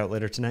HIIT workout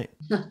later tonight.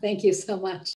 Thank you so much.